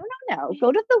boxes. No.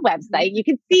 Go to the website. You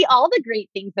can see all the great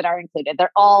things that are included.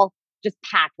 They're all just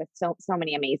packed with so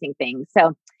many amazing things.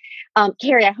 So,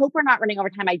 Carrie, I hope we're not running over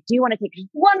time. I do want to take just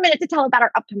 1 minute to tell about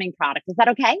our upcoming product. Is that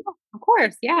okay? Of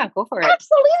course. Yeah, go for it.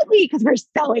 Absolutely, because we're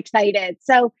so excited.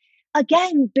 So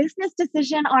again, business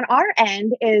decision on our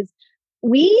end is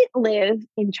we live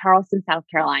in Charleston, South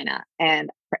Carolina.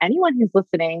 And for anyone who's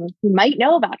listening who might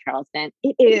know about Charleston,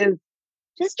 it is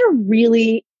just a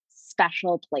really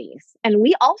special place. And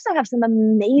we also have some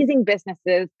amazing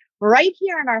businesses right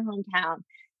here in our hometown.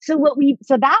 So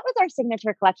that was our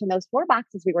signature collection, those 4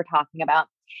 boxes we were talking about.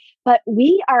 But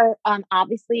we are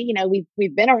obviously,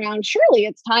 we've been around. Surely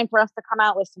it's time for us to come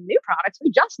out with some new products.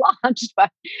 We just launched,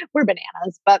 but we're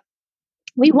bananas. But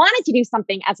we wanted to do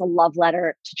something as a love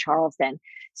letter to Charleston.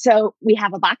 So we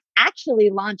have a box actually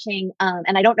launching,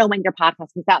 and I don't know when your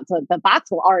podcast comes out. So the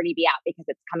box will already be out because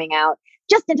it's coming out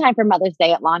just in time for Mother's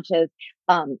Day. It launches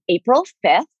April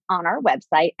 5th on our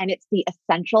website, and it's the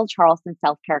Essential Charleston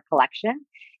Self-Care Collection.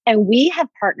 And we have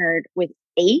partnered with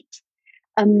 8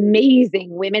 amazing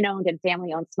women-owned and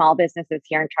family-owned small businesses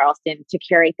here in Charleston to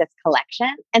curate this collection.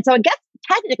 And so I guess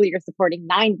technically you're supporting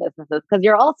 9 businesses because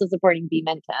you're also supporting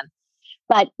B.Minton.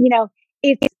 But,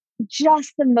 it's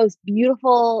just the most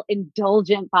beautiful,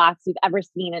 indulgent box you've ever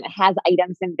seen. And it has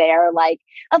items in there like,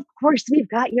 of course, we've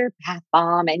got your bath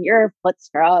bomb and your foot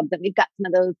scrubs. And we've got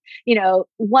some of those,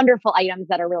 wonderful items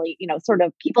that are really, sort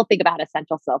of people think about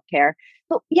essential self-care.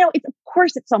 But,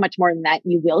 it's so much more than that.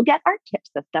 You will get our tip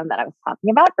system that I was talking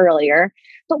about earlier.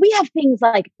 But we have things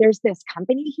like there's this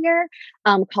company here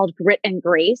called Grit and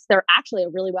Grace. They're actually a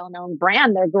really well-known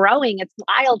brand. They're growing. It's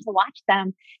wild to watch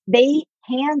them. They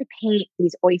hand paint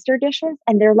these oyster dishes,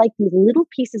 and they're like these little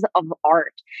pieces of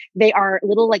art. They are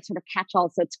little like sort of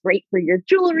catch-alls. So it's great for your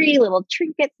jewelry, little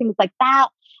trinkets, things like that.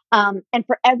 And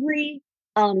for every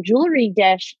jewelry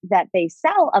dish that they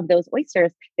sell of those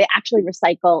oysters, they actually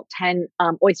recycle 10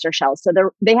 oyster shells. So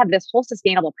they have this whole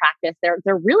sustainable practice.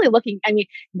 They're really looking. I mean,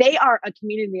 they are a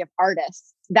community of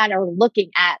artists that are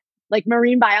looking at like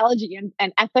marine biology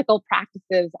and ethical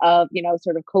practices of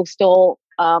sort of coastal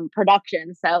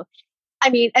production. So I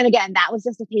mean, and again, that was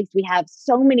just a taste. We have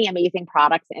so many amazing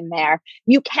products in there.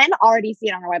 You can already see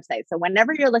it on our website. So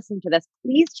whenever you're listening to this,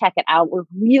 please check it out. We're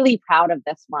really proud of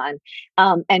this one.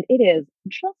 And it is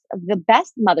just the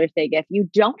best Mother's Day gift. You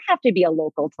don't have to be a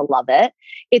local to love it.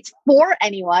 It's for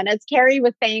anyone. As Carrie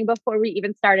was saying before we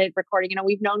even started recording,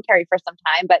 we've known Carrie for some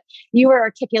time, but you were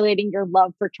articulating your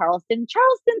love for Charleston.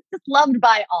 Charleston's just loved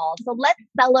by all. So let's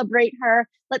celebrate her.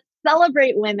 Let's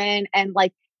celebrate women and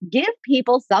give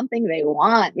people something they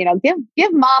want.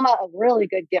 Give mama a really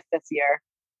good gift this year.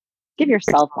 Give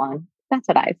yourself one. That's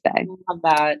what I say. I love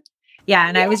that. Yeah.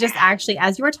 And I was just actually,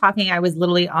 as you were talking, I was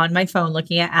literally on my phone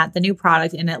looking at the new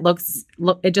product, and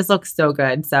it just looks so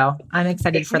good. So I'm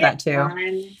excited for that too.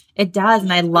 Fun? It does.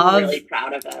 And I'm really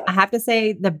proud of it. I have to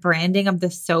say the branding of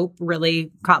the soap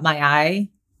really caught my eye.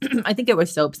 I think it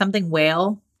was soap, something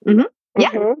whale. Mm-hmm.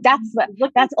 Yeah, Mm-hmm.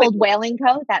 that's Old Whaling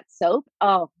Co. That soap.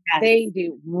 Oh, yes. They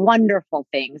do wonderful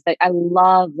things. I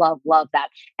love, love, love that.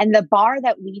 And the bar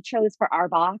that we chose for our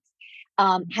box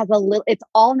has it's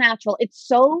all natural. It's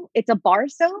a bar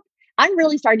soap. I'm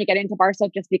really starting to get into bar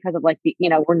soap just because of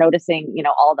we're noticing,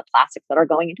 all the plastics that are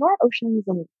going into our oceans,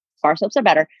 and bar soaps are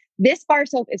better. This bar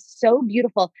soap is so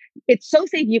beautiful. It's so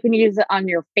safe. You can use it on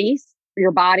your face,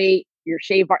 your body, your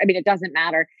shave bar. I mean, it doesn't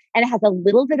matter. And it has a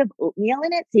little bit of oatmeal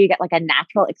in it. So you get like a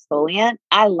natural exfoliant.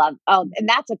 And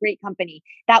that's a great company.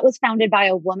 That was founded by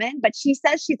a woman, but she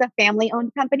says she's a family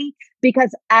owned company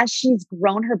because as she's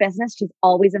grown her business, she's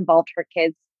always involved her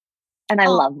kids. And I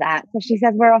love that. So she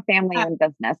says we're a family owned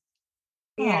business.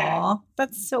 Yeah.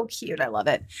 That's so cute. I love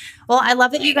it. Well, I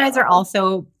love that you guys are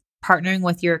also partnering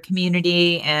with your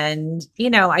community. And,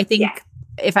 I think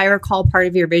if I recall, part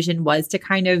of your vision was to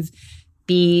kind of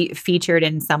be featured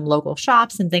in some local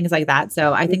shops and things like that.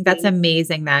 So I think that's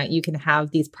amazing that you can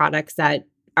have these products that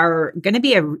are going to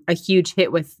be a huge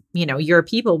hit with, your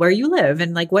people where you live,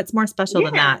 and what's more special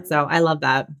than that. So I love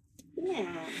that.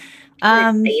 Yeah.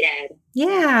 I'm excited.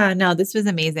 Yeah, no, this was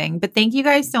amazing. But thank you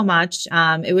guys so much.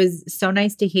 It was so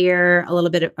nice to hear a little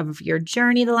bit of your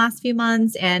journey the last few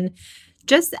months. And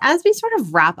just as we sort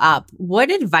of wrap up, what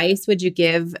advice would you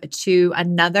give to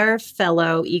another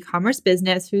fellow e-commerce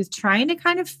business who's trying to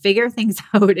kind of figure things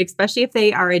out, especially if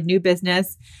they are a new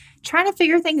business, trying to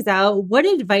figure things out? What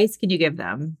advice can you give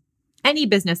them? Any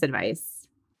business advice?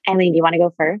 Eileen, do you want to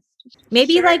go first?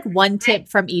 Maybe one tip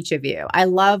from each of you. I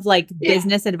love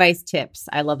business advice tips.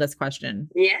 I love this question.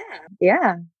 Yeah.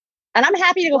 Yeah. And I'm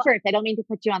happy to go first. I don't mean to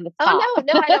put you on the spot. Oh,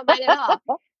 no, I don't mind at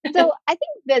all. So I think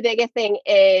the biggest thing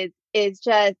is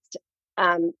just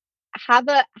have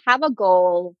a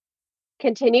goal,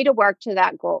 continue to work toward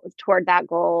that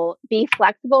goal, be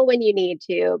flexible when you need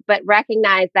to, but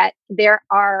recognize that there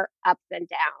are ups and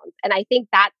downs. And I think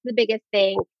that's the biggest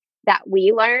thing that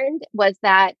we learned was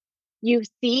that you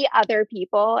see other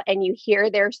people and you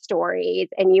hear their stories,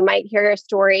 and you might hear a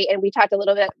story. And we talked a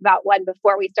little bit about one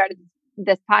before we started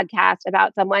this podcast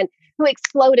about someone who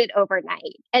exploded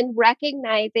overnight, and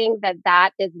recognizing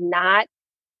that is not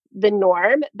the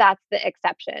norm, that's the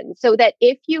exception. So that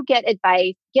if you get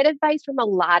advice from a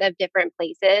lot of different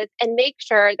places and make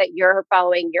sure that you're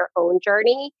following your own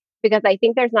journey, because I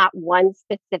think there's not one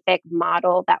specific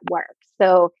model that works.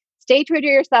 So stay true to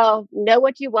yourself, know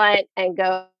what you want, and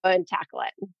go and tackle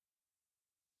it.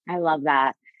 I love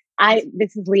that.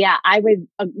 This is Leah. I would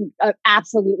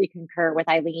absolutely concur with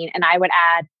Eileen, and I would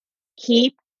add,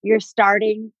 keep your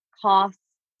starting costs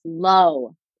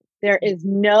low. There is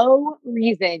no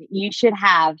reason you should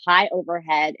have high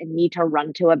overhead and need to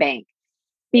run to a bank,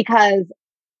 because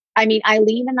I mean,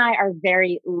 Eileen and I are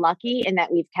very lucky in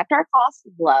that we've kept our costs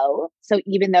low. So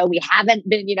even though we haven't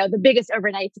been, the biggest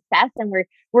overnight success, and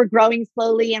we're growing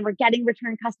slowly and we're getting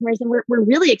return customers, and we're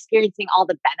really experiencing all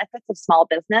the benefits of small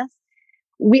business,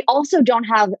 we also don't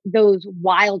have those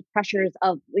wild pressures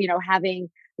of, having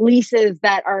leases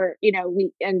that are,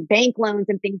 and bank loans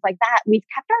and things like that. We've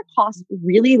kept our costs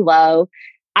really low.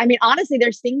 I mean, honestly,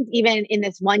 there's things even in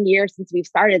this 1 year since we've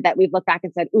started that we've looked back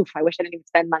and said, oof, I wish I didn't even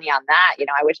spend money on that.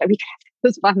 I wish we could have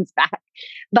those funds back.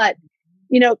 But,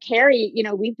 Carrie,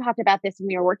 we've talked about this when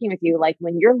we were working with you, like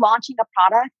when you're launching a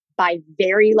product, by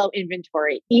very low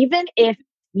inventory, even if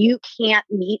you can't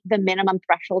meet the minimum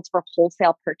thresholds for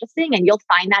wholesale purchasing. And you'll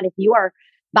find that if you are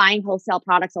buying wholesale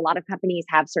products, a lot of companies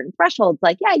have certain thresholds.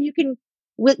 Like, yeah,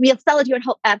 we'll sell it to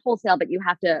you at wholesale, but you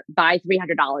have to buy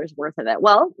 $300 worth of it.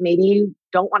 Well, maybe you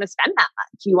don't want to spend that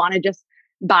much. You want to just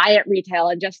buy at retail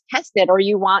and just test it, or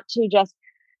you want to just,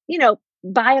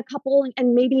 buy a couple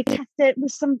and maybe test it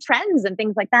with some friends and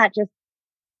things like that. Just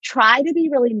try to be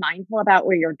really mindful about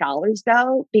where your dollars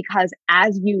go, because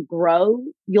as you grow,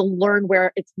 you'll learn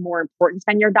where it's more important to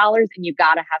spend your dollars, and you've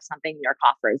got to have something in your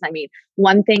coffers. I mean,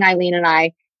 one thing Eileen and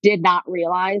I did not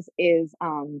realize is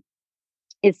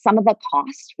some of the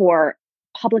cost for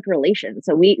public relations.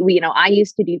 So we I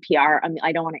used to do PR.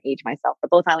 I don't want to age myself, but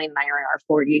both Eileen and I are in our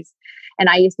 40s, and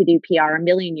I used to do PR a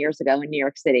million years ago in New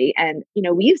York City. And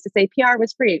we used to say PR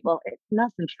was free. Well,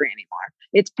 nothing's free anymore.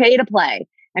 It's pay to play.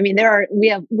 I mean,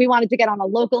 we wanted to get on a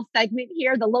local segment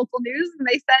here, the local news, and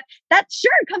they said, "That's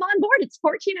sure, come on board. It's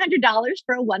 $1,400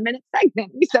 for a 1-minute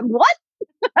segment." We said, "What?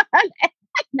 Heck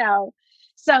no."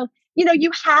 So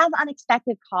you have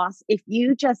unexpected costs if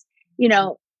you just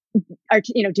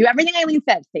do everything Eileen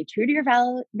said. Stay true to your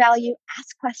value,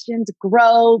 ask questions,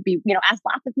 grow, ask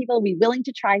lots of people, be willing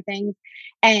to try things,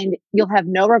 and you'll have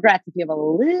no regrets if you have a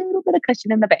little bit of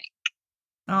cushion in the bank.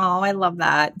 Oh, I love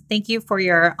that. Thank you for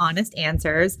your honest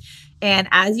answers. And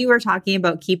as you were talking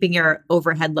about keeping your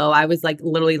overhead low, I was like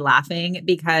literally laughing,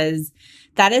 because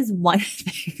that is one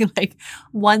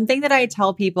thing that I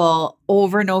tell people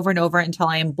over and over and over until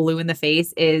I am blue in the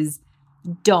face is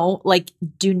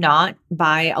do not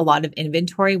buy a lot of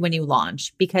inventory when you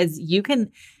launch, because you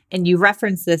can, and you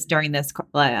referenced this during this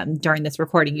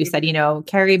recording. You said,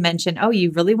 Carrie mentioned, oh, you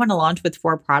really want to launch with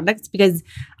 4 products, because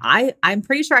I'm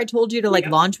pretty sure I told you to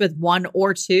launch with 1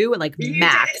 or 2,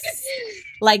 max.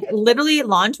 Literally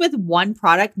launch with 1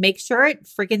 product, make sure it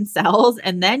freaking sells,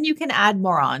 and then you can add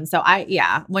more on. So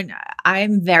when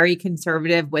I'm very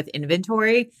conservative with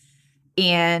inventory,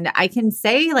 and I can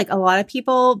say a lot of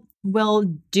people will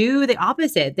do the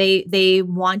opposite. They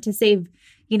want to save,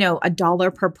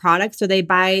 $1 per product. So they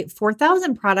buy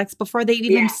 4,000 products before they've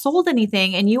even sold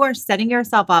anything. And you are setting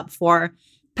yourself up for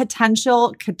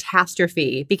potential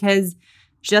catastrophe, because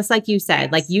just like you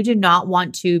said, you do not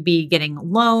want to be getting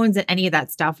loans and any of that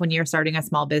stuff when you're starting a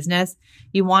small business.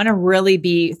 You want to really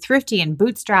be thrifty and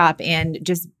bootstrap and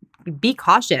just be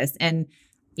cautious. And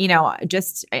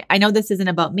I know this isn't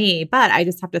about me, but I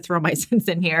just have to throw my sense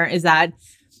in here, is that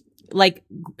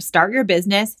start your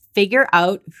business, figure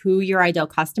out who your ideal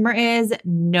customer is,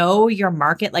 know your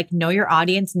market, know your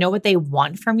audience, know what they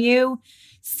want from you,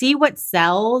 see what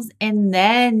sells, and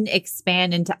then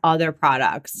expand into other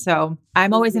products. So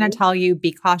I'm always going to tell you,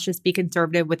 be cautious, be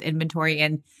conservative with inventory,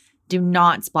 and do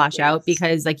not splash out,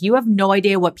 because you have no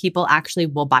idea what people actually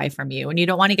will buy from you. And you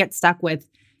don't want to get stuck with,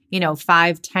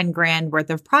 5-10 grand worth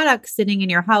of products sitting in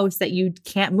your house that you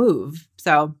can't move.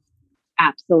 So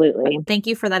absolutely. Thank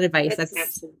you for that advice.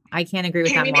 I can't agree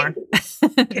with that more.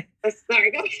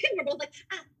 Sorry, go ahead. We're both like,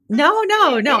 No.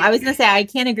 I was going to say, I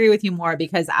can't agree with you more,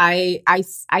 because I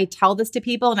tell this to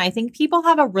people, and I think people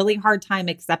have a really hard time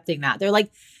accepting that. They're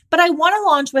like, but I want to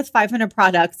launch with 500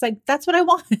 products. That's what I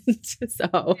want.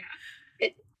 So.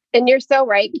 And you're so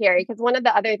right, Carrie, because one of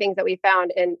the other things that we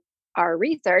found in our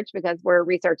research, because we're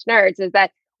research nerds, is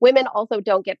that women also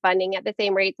don't get funding at the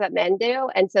same rates that men do.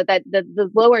 And so that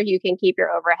the lower you can keep your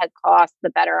overhead costs, the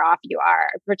better off you are,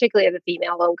 particularly as a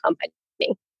female-owned company.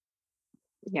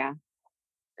 Yeah.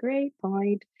 Great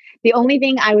point. The only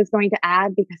thing I was going to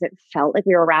add, because it felt like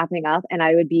we were wrapping up, and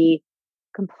I would be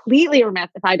completely remiss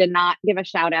if I did not give a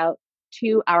shout out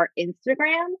to our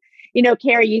Instagram.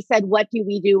 Carrie, you said, what do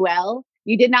we do well?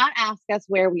 You did not ask us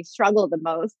where we struggle the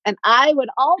most. And I would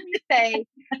always say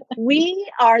we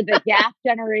are the gap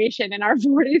generation in our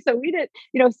 40s. So we did,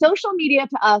 social media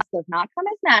to us does not come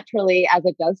as naturally as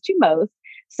it does to most.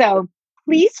 So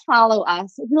please follow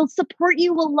us. We'll support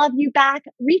you. We'll love you back.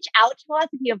 Reach out to us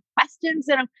if you have questions.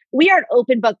 We are an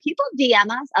open book. People DM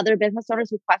us, other business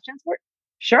owners with questions. We're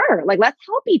sure. Let's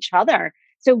help each other.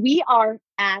 So we are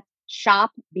at Shop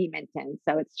B.Minton.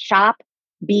 So it's Shop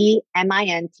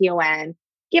B.Minton.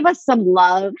 Give us some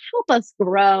love. Help us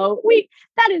grow.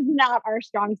 That is not our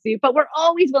strong suit, but we're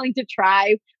always willing to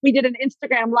try. We did an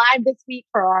Instagram live this week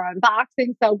for our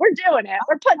unboxing. So we're doing it.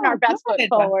 We're putting our best foot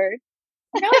forward.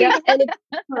 No,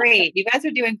 great. You guys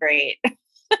are doing great.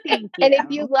 And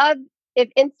if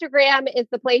Instagram is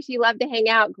the place you love to hang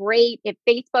out, great. If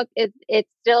Facebook it's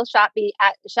still Shop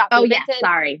B.Minton. Oh, yeah,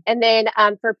 sorry. And then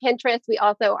for Pinterest, we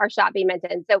also are Shop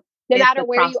B.Minton. So no matter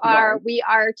where you are, we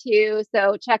are too.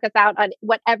 So check us out on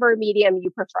whatever medium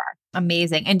you prefer.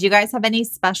 Amazing. And do you guys have any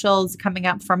specials coming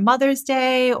up for Mother's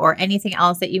Day or anything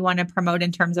else that you want to promote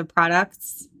in terms of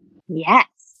products? Yes.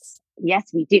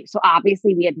 Yes, we do. So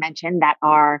obviously we had mentioned that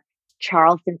our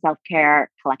Charleston self-care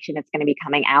collection is going to be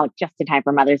coming out just in time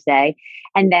for Mother's Day.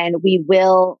 And then we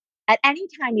will, at any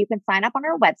time you can sign up on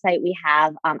our website. We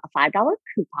have a $5 coupon,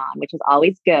 which is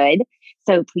always good.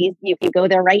 So please, you can go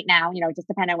there right now, just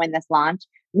depending on when this launch.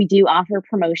 We do offer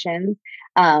promotions.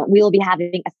 We will be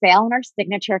having a sale on our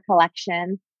signature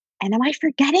collection. And am I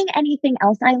forgetting anything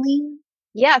else, Eileen?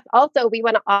 Yes. Also, we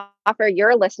want to offer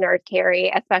your listeners, Carrie,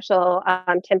 a special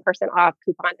 10% off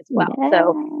coupon as well. Yeah.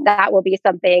 So that will be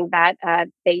something that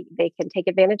they can take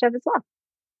advantage of as well.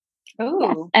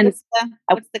 Oh, yes. And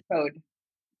what's the code?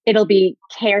 It'll be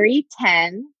Carrie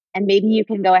 10, and maybe you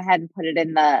can go ahead and put it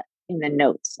in the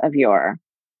notes of your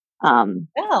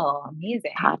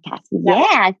amazing podcast. Yeah,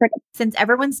 I forgot. Since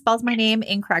everyone spells my name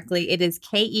incorrectly, it is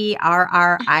KERRIE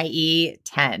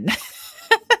 10.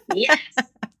 Yes.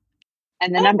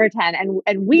 And the number 10.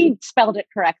 And we spelled it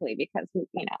correctly because,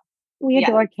 we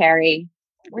adore Carrie.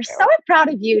 We're so proud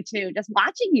of you too. Just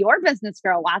watching your business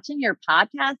grow, watching your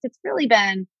podcast. It's really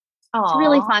been, it's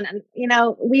really fun. And,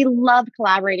 we love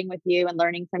collaborating with you and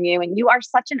learning from you. And you are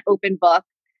such an open book,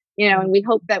 and we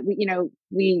hope that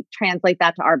we translate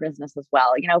that to our business as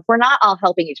well. If we're not all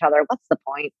helping each other, what's the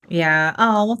point? Yeah.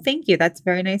 Oh, well, thank you. That's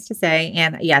very nice to say.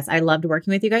 And yes, I loved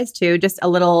working with you guys too. Just a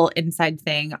little inside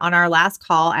thing. On our last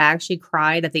call, I actually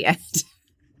cried at the end.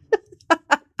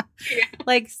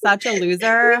 Like such a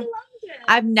loser.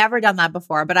 I've never done that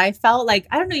before, but I felt like,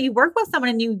 I don't know, you work with someone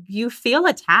and you feel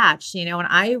attached, and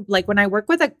I like when I work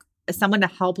with someone to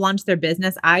help launch their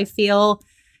business, I feel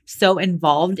so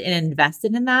involved and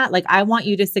invested in that. Like I want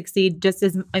you to succeed just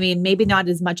as, maybe not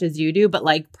as much as you do, but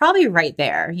like probably right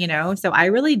there, so I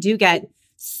really do get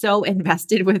so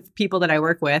invested with people that I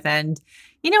work with, and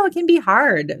it can be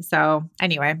hard. So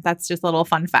anyway, that's just a little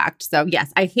fun fact. So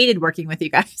yes, I hated working with you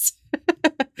guys.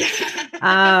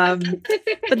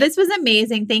 But this was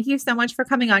amazing. Thank you so much for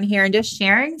coming on here and just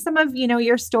sharing some of,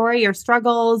 your story, your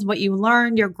struggles, what you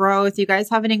learned, your growth. You guys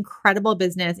have an incredible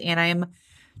business, and I'm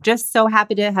just so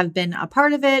happy to have been a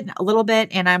part of it a little bit.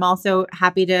 And I'm also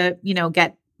happy to,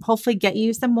 hopefully get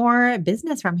you some more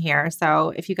business from here.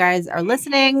 So if you guys are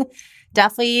listening,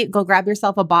 definitely go grab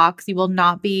yourself a box. You will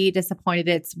not be disappointed.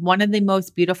 It's one of the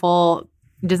most beautiful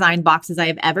design boxes I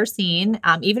have ever seen.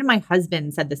 Even my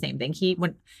husband said the same thing.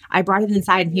 When I brought it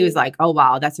inside, and he was like, "Oh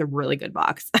wow, that's a really good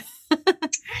box."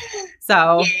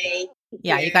 So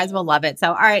yeah, you guys will love it. So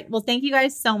all right, well, thank you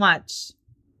guys so much.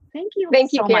 Thank you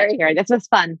so much, Carrie. This was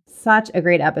fun. Such a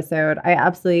great episode. I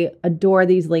absolutely adore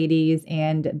these ladies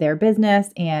and their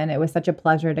business, and it was such a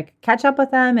pleasure to catch up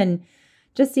with them and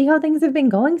just see how things have been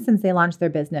going since they launched their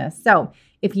business. So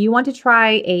if you want to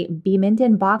try a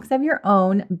B.Minton box of your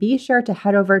own, be sure to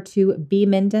head over to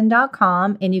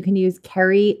bminton.com, and you can use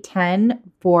Carrie10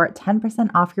 for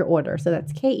 10% off your order. So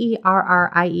that's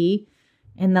KERRIE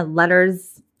and the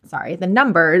numbers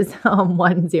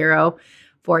 10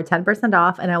 for 10%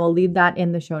 off. And I will leave that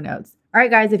in the show notes. All right,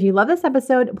 guys, if you love this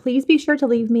episode, please be sure to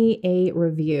leave me a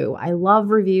review. I love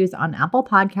reviews on Apple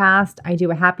Podcast. I do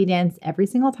a happy dance every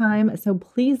single time. So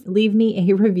please leave me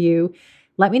a review.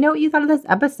 Let me know what you thought of this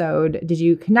episode. Did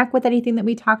you connect with anything that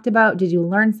we talked about? Did you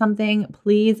learn something?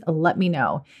 Please let me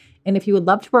know. And if you would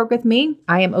love to work with me,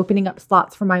 I am opening up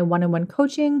slots for my one-on-one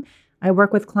coaching. I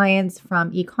work with clients from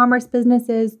e-commerce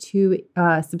businesses to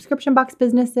subscription box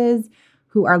businesses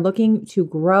who are looking to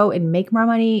grow and make more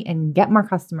money and get more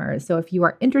customers. So if you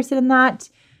are interested in that,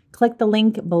 click the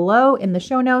link below in the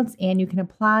show notes and you can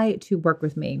apply to work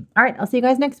with me. All right, I'll see you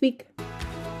guys next week.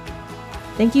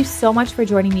 Thank you so much for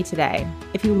joining me today.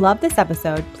 If you love this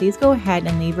episode, please go ahead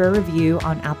and leave a review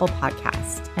on Apple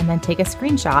Podcasts and then take a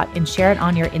screenshot and share it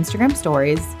on your Instagram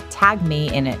stories. Tag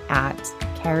me in it at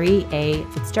Carrie A.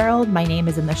 Fitzgerald. My name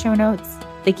is in the show notes.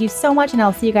 Thank you so much, and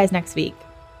I'll see you guys next week.